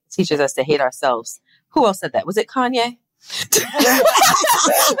us to hate ourselves. Who else said that? Was it Kanye? To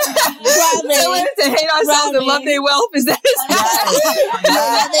hate ourselves and love their wealth? Is that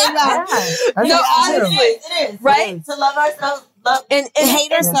No, honestly, it is. Right? To love ourselves. And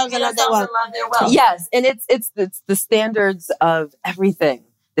hate ourselves and love their wealth. Yes, and it's the standards of everything.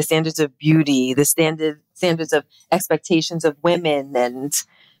 The standards of beauty, the standards of expectations of women, and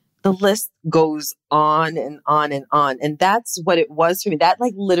the list goes on and on and on. And that's what it was for me. That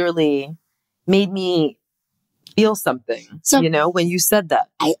literally made me feel something, when you said that.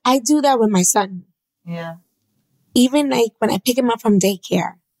 I do that with my son. Yeah. Even when I pick him up from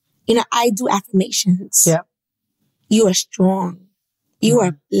daycare, I do affirmations. Yeah. You are strong. You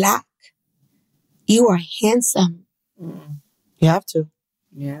are black. You are handsome. You have to.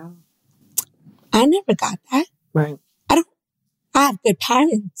 Yeah. I never got that. Right. I have good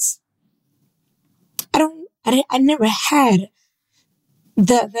parents. I never had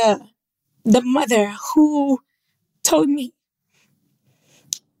the mother who told me,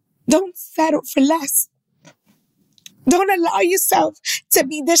 don't settle for less. Don't allow yourself to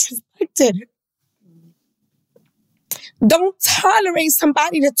be disrespected. Don't tolerate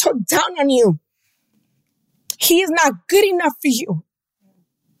somebody to talk down on you. He is not good enough for you.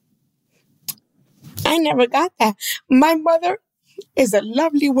 I never got that. My mother is a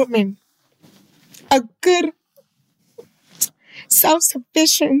lovely woman, a good,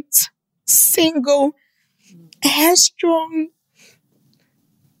 self-sufficient, single, headstrong.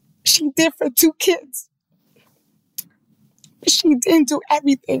 She did for 2 kids. But she didn't do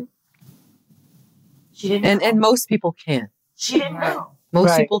everything. She didn't. And most people can't. She didn't know.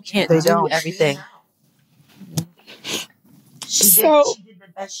 Most people can't do everything. She did the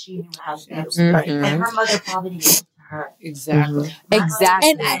best she knew how to do. Mm-hmm. And her mother probably did to her. Exactly. Mm-hmm.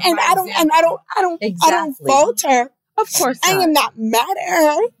 Exactly. And I don't fault her. Of course not. I am not mad at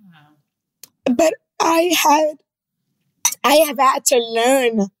her. But I have had to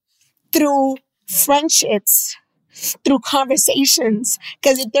learn through friendships, through conversations.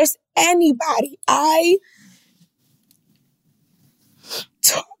 Because if there's anybody I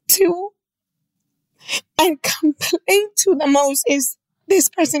talk to and complain to the most is this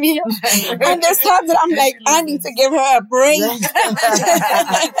person here. And there's times that I'm like, I need to give her a break.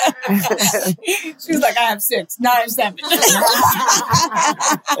 She's like, I have 6, 9, 7.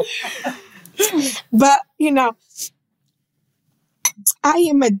 But, I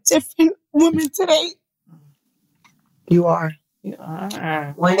am a different woman today. You are.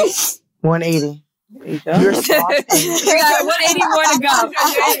 180. There you go. You're soft. You got 180 more to go.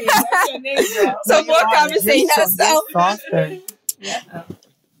 So more conversation. Softer. Yeah.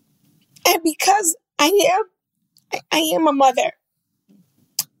 And because I am a mother.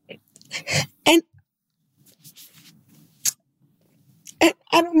 And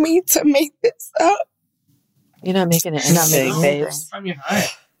I don't mean to make this up. You're not making it anything, babes. From your heart.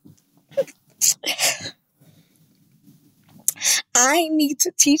 I need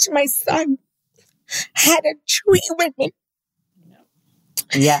to teach my son how to treat women.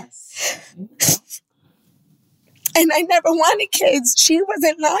 Yes. And I never wanted kids. She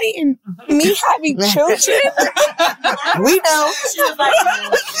wasn't lying. Me having children. We know.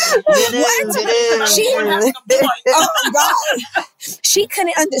 Oh God. She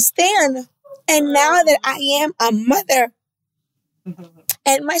couldn't understand. And now that I am a mother,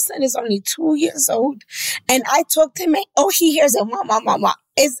 and my son is only 2 years old, and I talk to him, and he hears it, mama.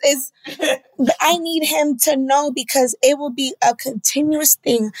 But I need him to know, because it will be a continuous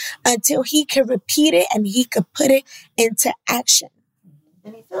thing until he can repeat it and he could put it into action.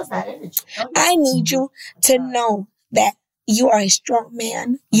 And he feels that energy. I need you to know that you are a strong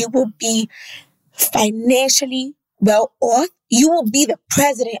man. You will be financially well off. You will be the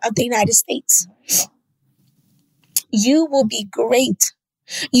president of the United States. You will be great.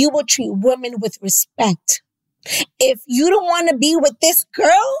 You will treat women with respect. If you don't want to be with this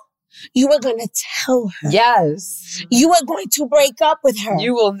girl, you are going to tell her. Yes. You are going to break up with her.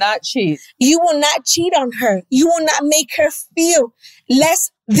 You will not cheat. You will not cheat on her. You will not make her feel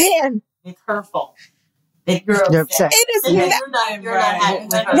less than. It's hurtful. You're upset. It is not. You're not happy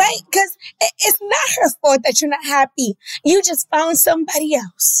with her. Right? Because it's not her fault that you're not happy. You just found somebody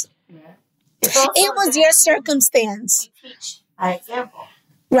else. It was your circumstance. We teach by example.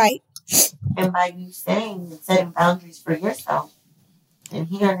 Right. And by you saying and setting boundaries for yourself, and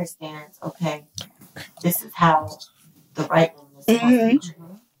he understands, okay, this is how the right woman is supposed to be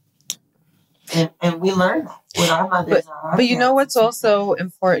treated. And we learn that with our mothers. But you know what's also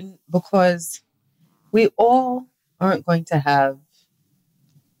important? Because we all aren't going to have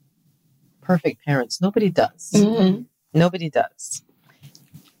perfect parents. Nobody does. Mm-hmm. Nobody does.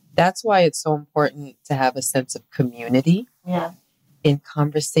 That's why it's so important to have a sense of community in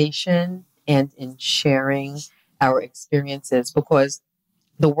conversation and in sharing our experiences, because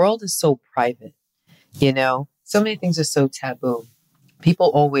the world is so private. You know, so many things are so taboo. People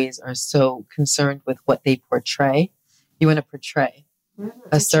always are so concerned with what they portray. You want to portray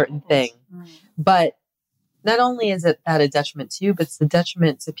a certain thing. But not only is it that a detriment to you, but it's a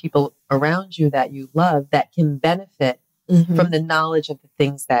detriment to people around you that you love that can benefit from the knowledge of the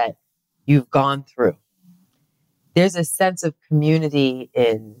things that you've gone through. There's a sense of community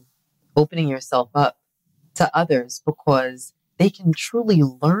in opening yourself up to others, because they can truly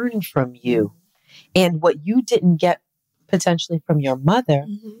learn from you. And what you didn't get potentially from your mother,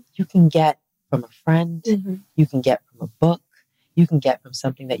 you can get from a friend, you can get from a book, you can get from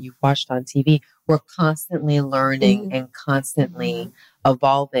something that you've watched on TV. We're constantly learning and constantly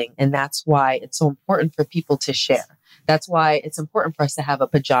evolving. And that's why it's so important for people to share. That's why it's important for us to have a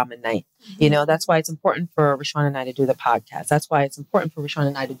pajama night. You know, that's why it's important for Rashawn and I to do the podcast. That's why it's important for Rashawn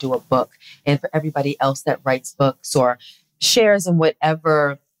and I to do a book, and for everybody else that writes books or shares in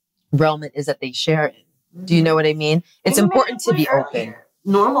whatever realm it is that they share in. Do you know what I mean? It's important to be open.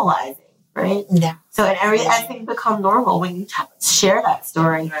 Normalizing, right? Yeah. So as things become normal, when you share that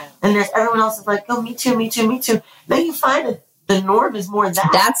story, and there's everyone else is like, oh, me too. Then you find that the norm is more that.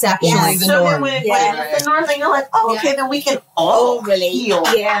 That's actually the so norm. When it's the norm, then you're like, oh, okay, then we can all heal,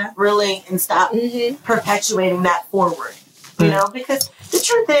 really, and stop perpetuating that forward. You know, because the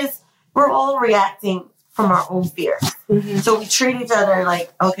truth is, we're all reacting from our own fears. So we treat each other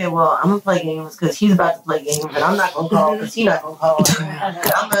like, okay, well, I'm going to play games because he's about to play games, and I'm not going to call because he's not going to call.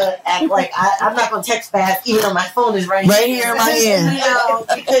 I'm going to act like I'm not going to text back even though my phone is right here in my hand. You know,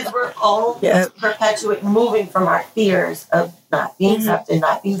 because we're all perpetuating, moving from our fears of not being accepted,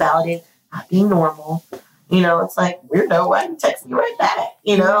 not being validated, not being normal. You know, it's like, weirdo, why didn't you text me right back?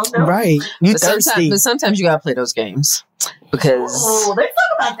 You know? No. Right. You but thirsty. sometimes you got to play those games. Because... Oh, let's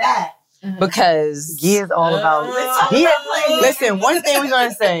talk about that. Because Gia is all about Gia. Listen, one thing we're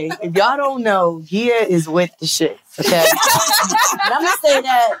gonna say: if y'all don't know, Gia is with the shit. Okay, and I'm gonna say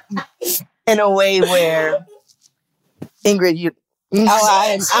that in a way where Ingrid, you.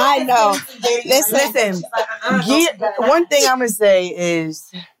 I know. Listen. Gia, one thing I'm gonna say is,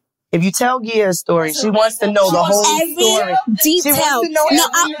 if you tell Gia a story, she wants to know the whole story. Detail. She wants to know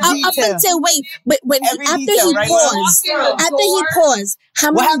every up detail. until but when after detail, he paused,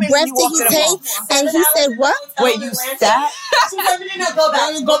 how many breaths did he take? And he said, "What? Wait, you sat?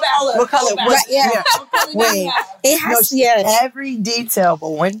 Go back. What color? Yeah. Wait, it has every detail.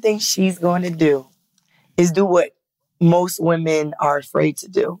 But one thing she's going to do is do what most women are afraid to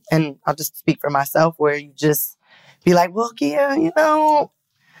do, and I'll just speak for myself. Where you just be like, "Well, Gia, you know."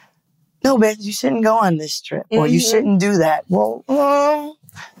 No, bitch, you shouldn't go on this trip. Or you shouldn't do that. Well,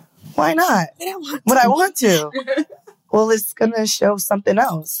 why not? But I want to. Well, it's going to show something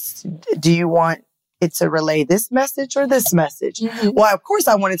else. Do you want it to relay this message or this message? Well, of course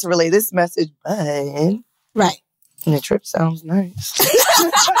I want it to relay this message, but... Right. And the trip sounds nice.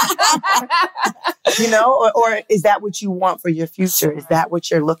 Or is that what you want for your future? Is that what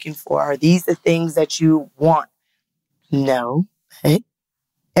you're looking for? Are these the things that you want? No. Hey,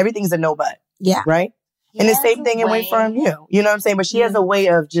 everything's a no but. Yeah. Right? And the same thing went from you. You know what I'm saying? But she has a way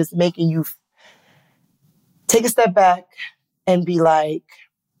of just making you take a step back and be like,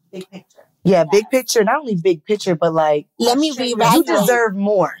 big picture. Yeah, big picture. Not only big picture, but like, let me reevaluate. You deserve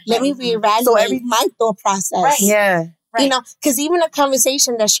more. Let me reevaluate my thought process. Right. Yeah. Right. Because even a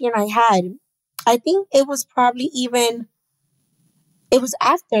conversation that she and I had, I think it was probably it was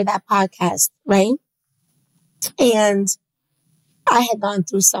after that podcast, right? And I had gone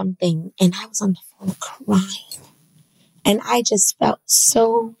through something and I was on the phone crying. And I just felt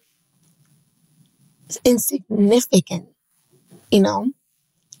so insignificant,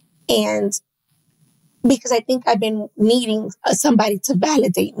 And because I think I've been needing somebody to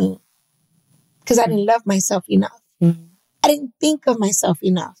validate me because I didn't love myself enough. Mm-hmm. I didn't think of myself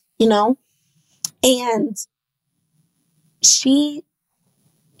enough, And she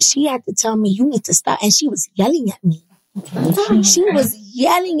had to tell me, you need to stop. And she was yelling at me. She was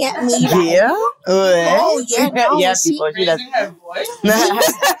yelling at me. Like, yeah? Oh, yeah. No, yeah, people. She does.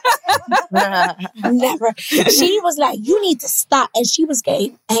 Never. She was like, you need to stop. And she was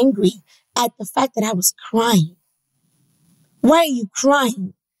getting angry at the fact that I was crying. Why are you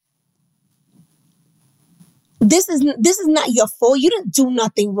crying? This is not your fault. You didn't do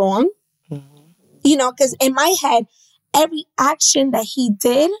nothing wrong. Mm-hmm. Because in my head, every action that he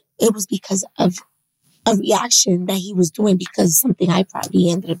did, it was because of a reaction that he was doing because of something I probably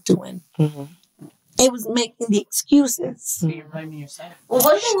ended up doing. Mm-hmm. It was making the excuses. So you're blaming yourself. Well,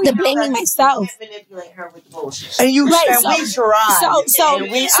 one thing the blaming myself. You can't manipulate her with bullshit. And we tried.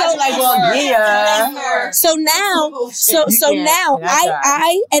 So now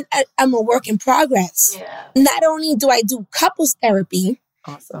I'm a work in progress. Yeah. Not only do I do couples therapy,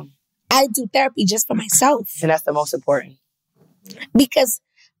 awesome. I do therapy just for myself. And that's the most important. Because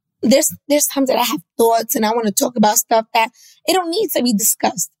there's times that I have thoughts and I want to talk about stuff that it don't need to be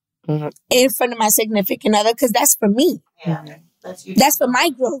discussed in front of my significant other because that's for me. Yeah, that's for my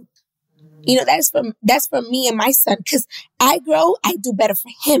growth. That's for me and my son because I grow, I do better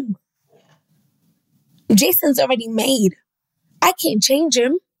for him. Jason's already made. I can't change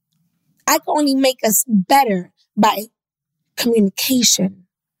him. I can only make us better by communication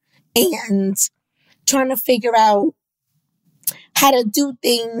and trying to figure out how to do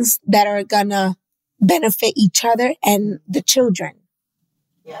things that are gonna benefit each other and the children.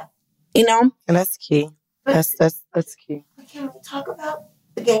 Yeah. And that's key. That's key. Can we talk about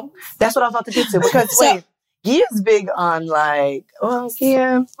the game? That's what I was about to get to. Because Gia's big on Gia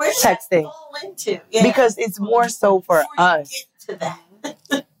texting. Yeah. Because it's more so for us. To that.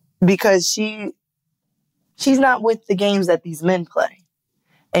 Because she's not with the games that these men play.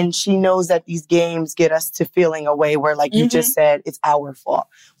 And she knows that these games get us to feeling a way where, like you just said, it's our fault.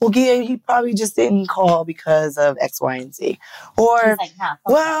 Well, Gia, he probably just didn't call because of X, Y, and Z. Or,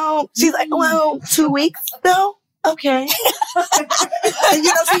 she's like, 2 weeks though? Okay.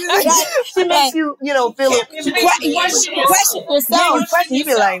 She makes you, feel question yourself. You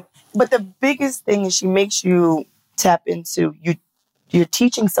be like, but the biggest thing is she makes you tap into, you're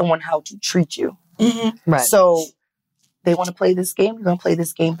teaching someone how to treat you. Mm-hmm. Right. So, they want to play this game, you're going to play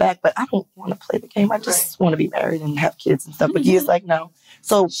this game back. But I don't want to play the game. I just want to be married and have kids and stuff. But Gia's like, no.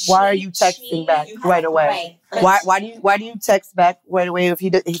 So why are you texting back right away? Why do you text back right away if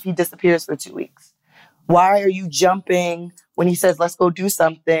he disappears for 2 weeks? Why are you jumping when he says, let's go do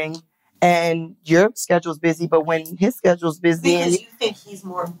something, and your schedule's busy, but when his schedule's busy... Because you think he's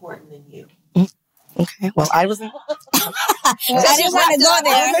more important than you. Okay, well, I wasn't... I didn't want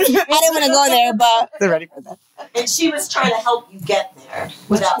to go there, but... They're ready for that. And she was trying to help you get there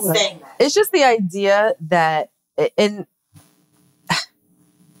without saying that. It's just the idea that...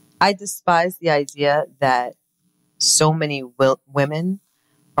 I despise the idea that so many women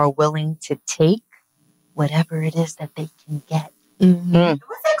are willing to take whatever it is that they can get. Mm-hmm. What's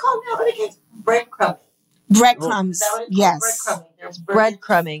that called now? Breadcrumbing. Breadcrumbs. Is that what it's Yes. called? Breadcrumbing. There's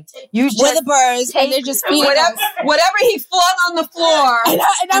Breadcrumbing. You just with the birds, and they're just feeding whatever he flung on the floor. And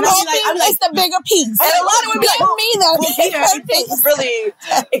I'm hoping it's the bigger piece. And a lot of women be like, me though. It's really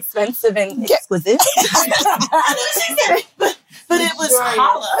expensive and exquisite. But it was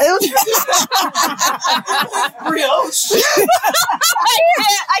challah. Brioche.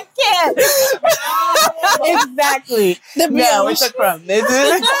 I can't. Exactly. The brioche. No, it's a crumb. She just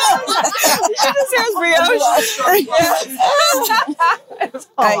says brioche. I can't.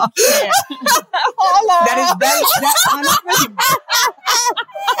 That honestly.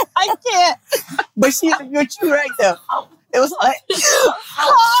 I can't. But you're true right though. It was like,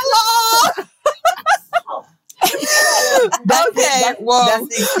 hello. That's the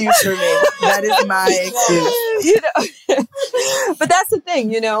excuse for me. That is my excuse. But that's the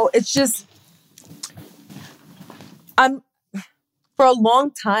thing, it's just, for a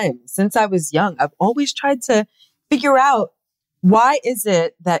long time, since I was young, I've always tried to figure out why is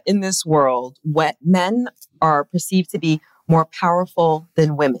it that in this world, men are perceived to be more powerful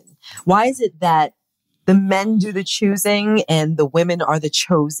than women? Why is it that the men do the choosing and the women are the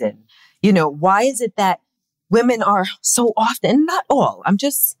chosen? Why is it that women are so often, not all, I'm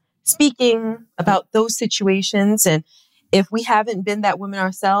just speaking about those situations. And if we haven't been that woman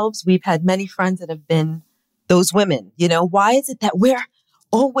ourselves, we've had many friends that have been those women. Why is it that we're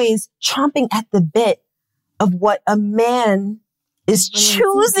always chomping at the bit of what a man is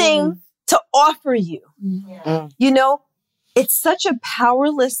choosing to offer you? It's such a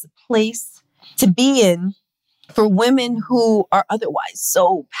powerless place to be in for women who are otherwise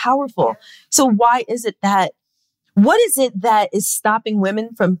so powerful. So what is it that is stopping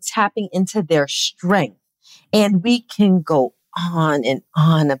women from tapping into their strength? And we can go on and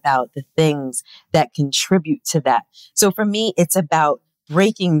on about the things that contribute to that. So for me, it's about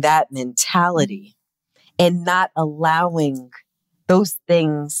breaking that mentality and not allowing those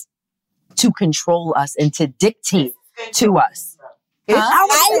things to control us and to dictate to us.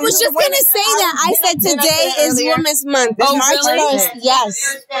 I was just going to say that. I said today is Women's Month. It's March 1st. Yes.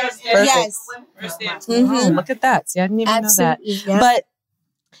 Mm-hmm. Look at that. See, I didn't even know that. Yeah. But,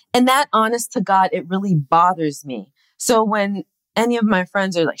 and that, honest to God, it really bothers me. So when any of my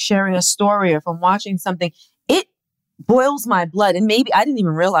friends are like sharing a story or if I'm watching something, it boils my blood. And maybe I didn't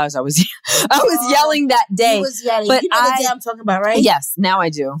even realize I was yelling that day. You was yelling. But you know the day I'm talking about, right? Yes, now I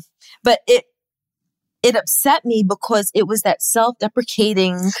do. But it upset me because it was that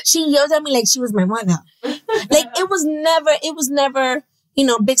self-deprecating. She yelled at me like she was my mother. Like it was never,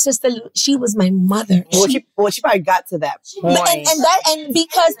 big sister. She was my mother. She probably got to that point. And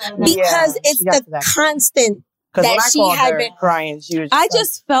because it's the constant that she had been crying. She was I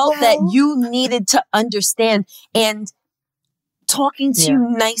just felt that you needed to understand and talking to you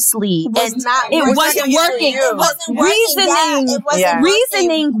nicely it wasn't working. It wasn't working.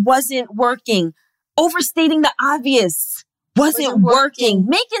 Reasoning wasn't working. Overstating the obvious wasn't working.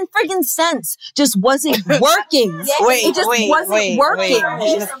 Making friggin' sense just wasn't working. It just wasn't working.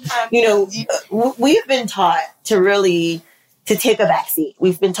 We've been taught to take a backseat.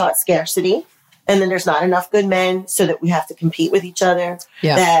 We've been taught scarcity. And then there's not enough good men, so that we have to compete with each other,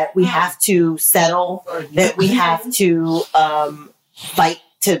 that we have to settle, that we have to fight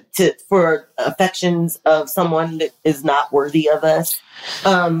for affections of someone that is not worthy of us,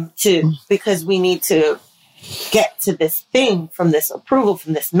 because we need to get to this thing from this approval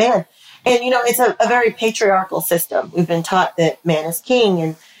from this man. And, it's a very patriarchal system. We've been taught that man is king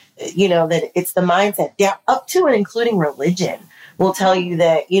and, that it's the mindset down up to and including religion will tell you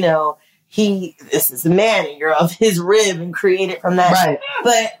that, this is a man and you're of his rib and created from that. Right.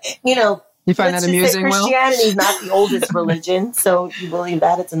 But, you find that amusing, Will? Christianity is not the oldest religion. So if you believe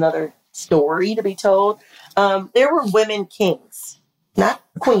that, it's another story to be told. There were women kings, not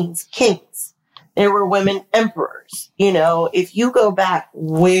queens, kings. There were women emperors. If you go back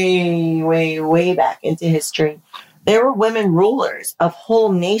way, way, way back into history, there were women rulers of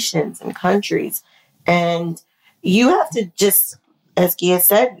whole nations and countries. And you have to just, as Gia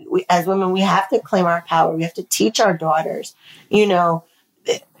said, as women, we have to claim our power. We have to teach our daughters,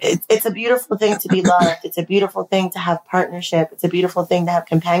 it's a beautiful thing to be loved. It's a beautiful thing to have partnership. It's a beautiful thing to have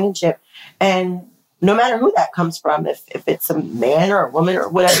companionship. And no matter who that comes from, if it's a man or a woman or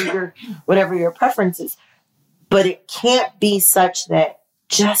whatever your preference is, but it can't be such that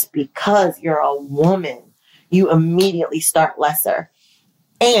just because you're a woman, you immediately start lesser.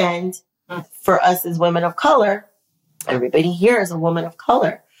 And for us as women of color, everybody here is a woman of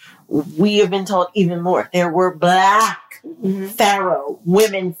color. We have been told even more. There were black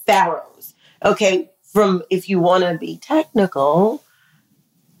women pharaohs. Okay, from, if you want to be technical,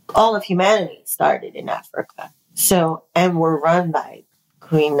 all of humanity started in Africa. So, and we're run by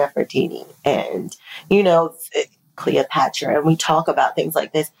Queen Nefertiti and, Cleopatra. And we talk about things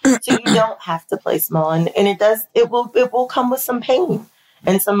like this. So you don't have to play small. And it will come with some pain.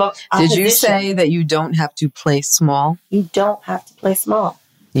 And some opposition. Did you say that you don't have to play small? You don't have to play small.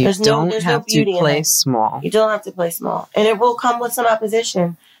 You don't have to play small. You don't have to play small. And it will come with some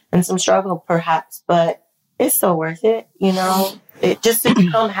opposition and some struggle, perhaps, but it's so worth it, just to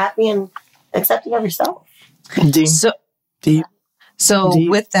become happy and accepting of yourself. Deep. So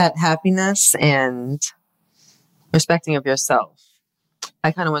with that happiness and respecting of yourself,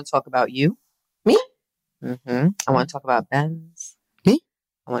 I kind of want to talk about you. Me? Mm-hmm. I want to talk about Benz. Me?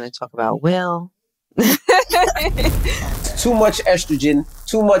 I want to talk about Will. Too much estrogen,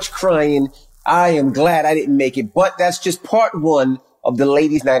 too much crying. I am glad I didn't make it, but that's just part one of the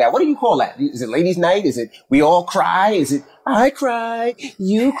ladies' night out. What do you call that? Is it ladies' night? Is it we all cry? Is it I cry,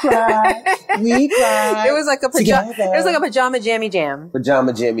 you cry, we cry? It was like a pajama jammy jam.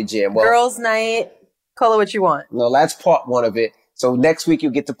 Pajama jammy jam. Well, Girls' night. Call it what you want. no, that's part one of it. So next week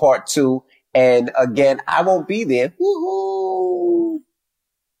you'll get to part two. And again, I won't be there. Woohoo!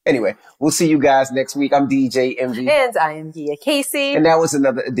 Anyway, we'll see you guys next week. I'm DJ Envy. And I am Gia Casey. And that was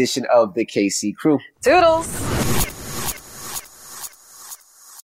another edition of the KC Crew. Toodles.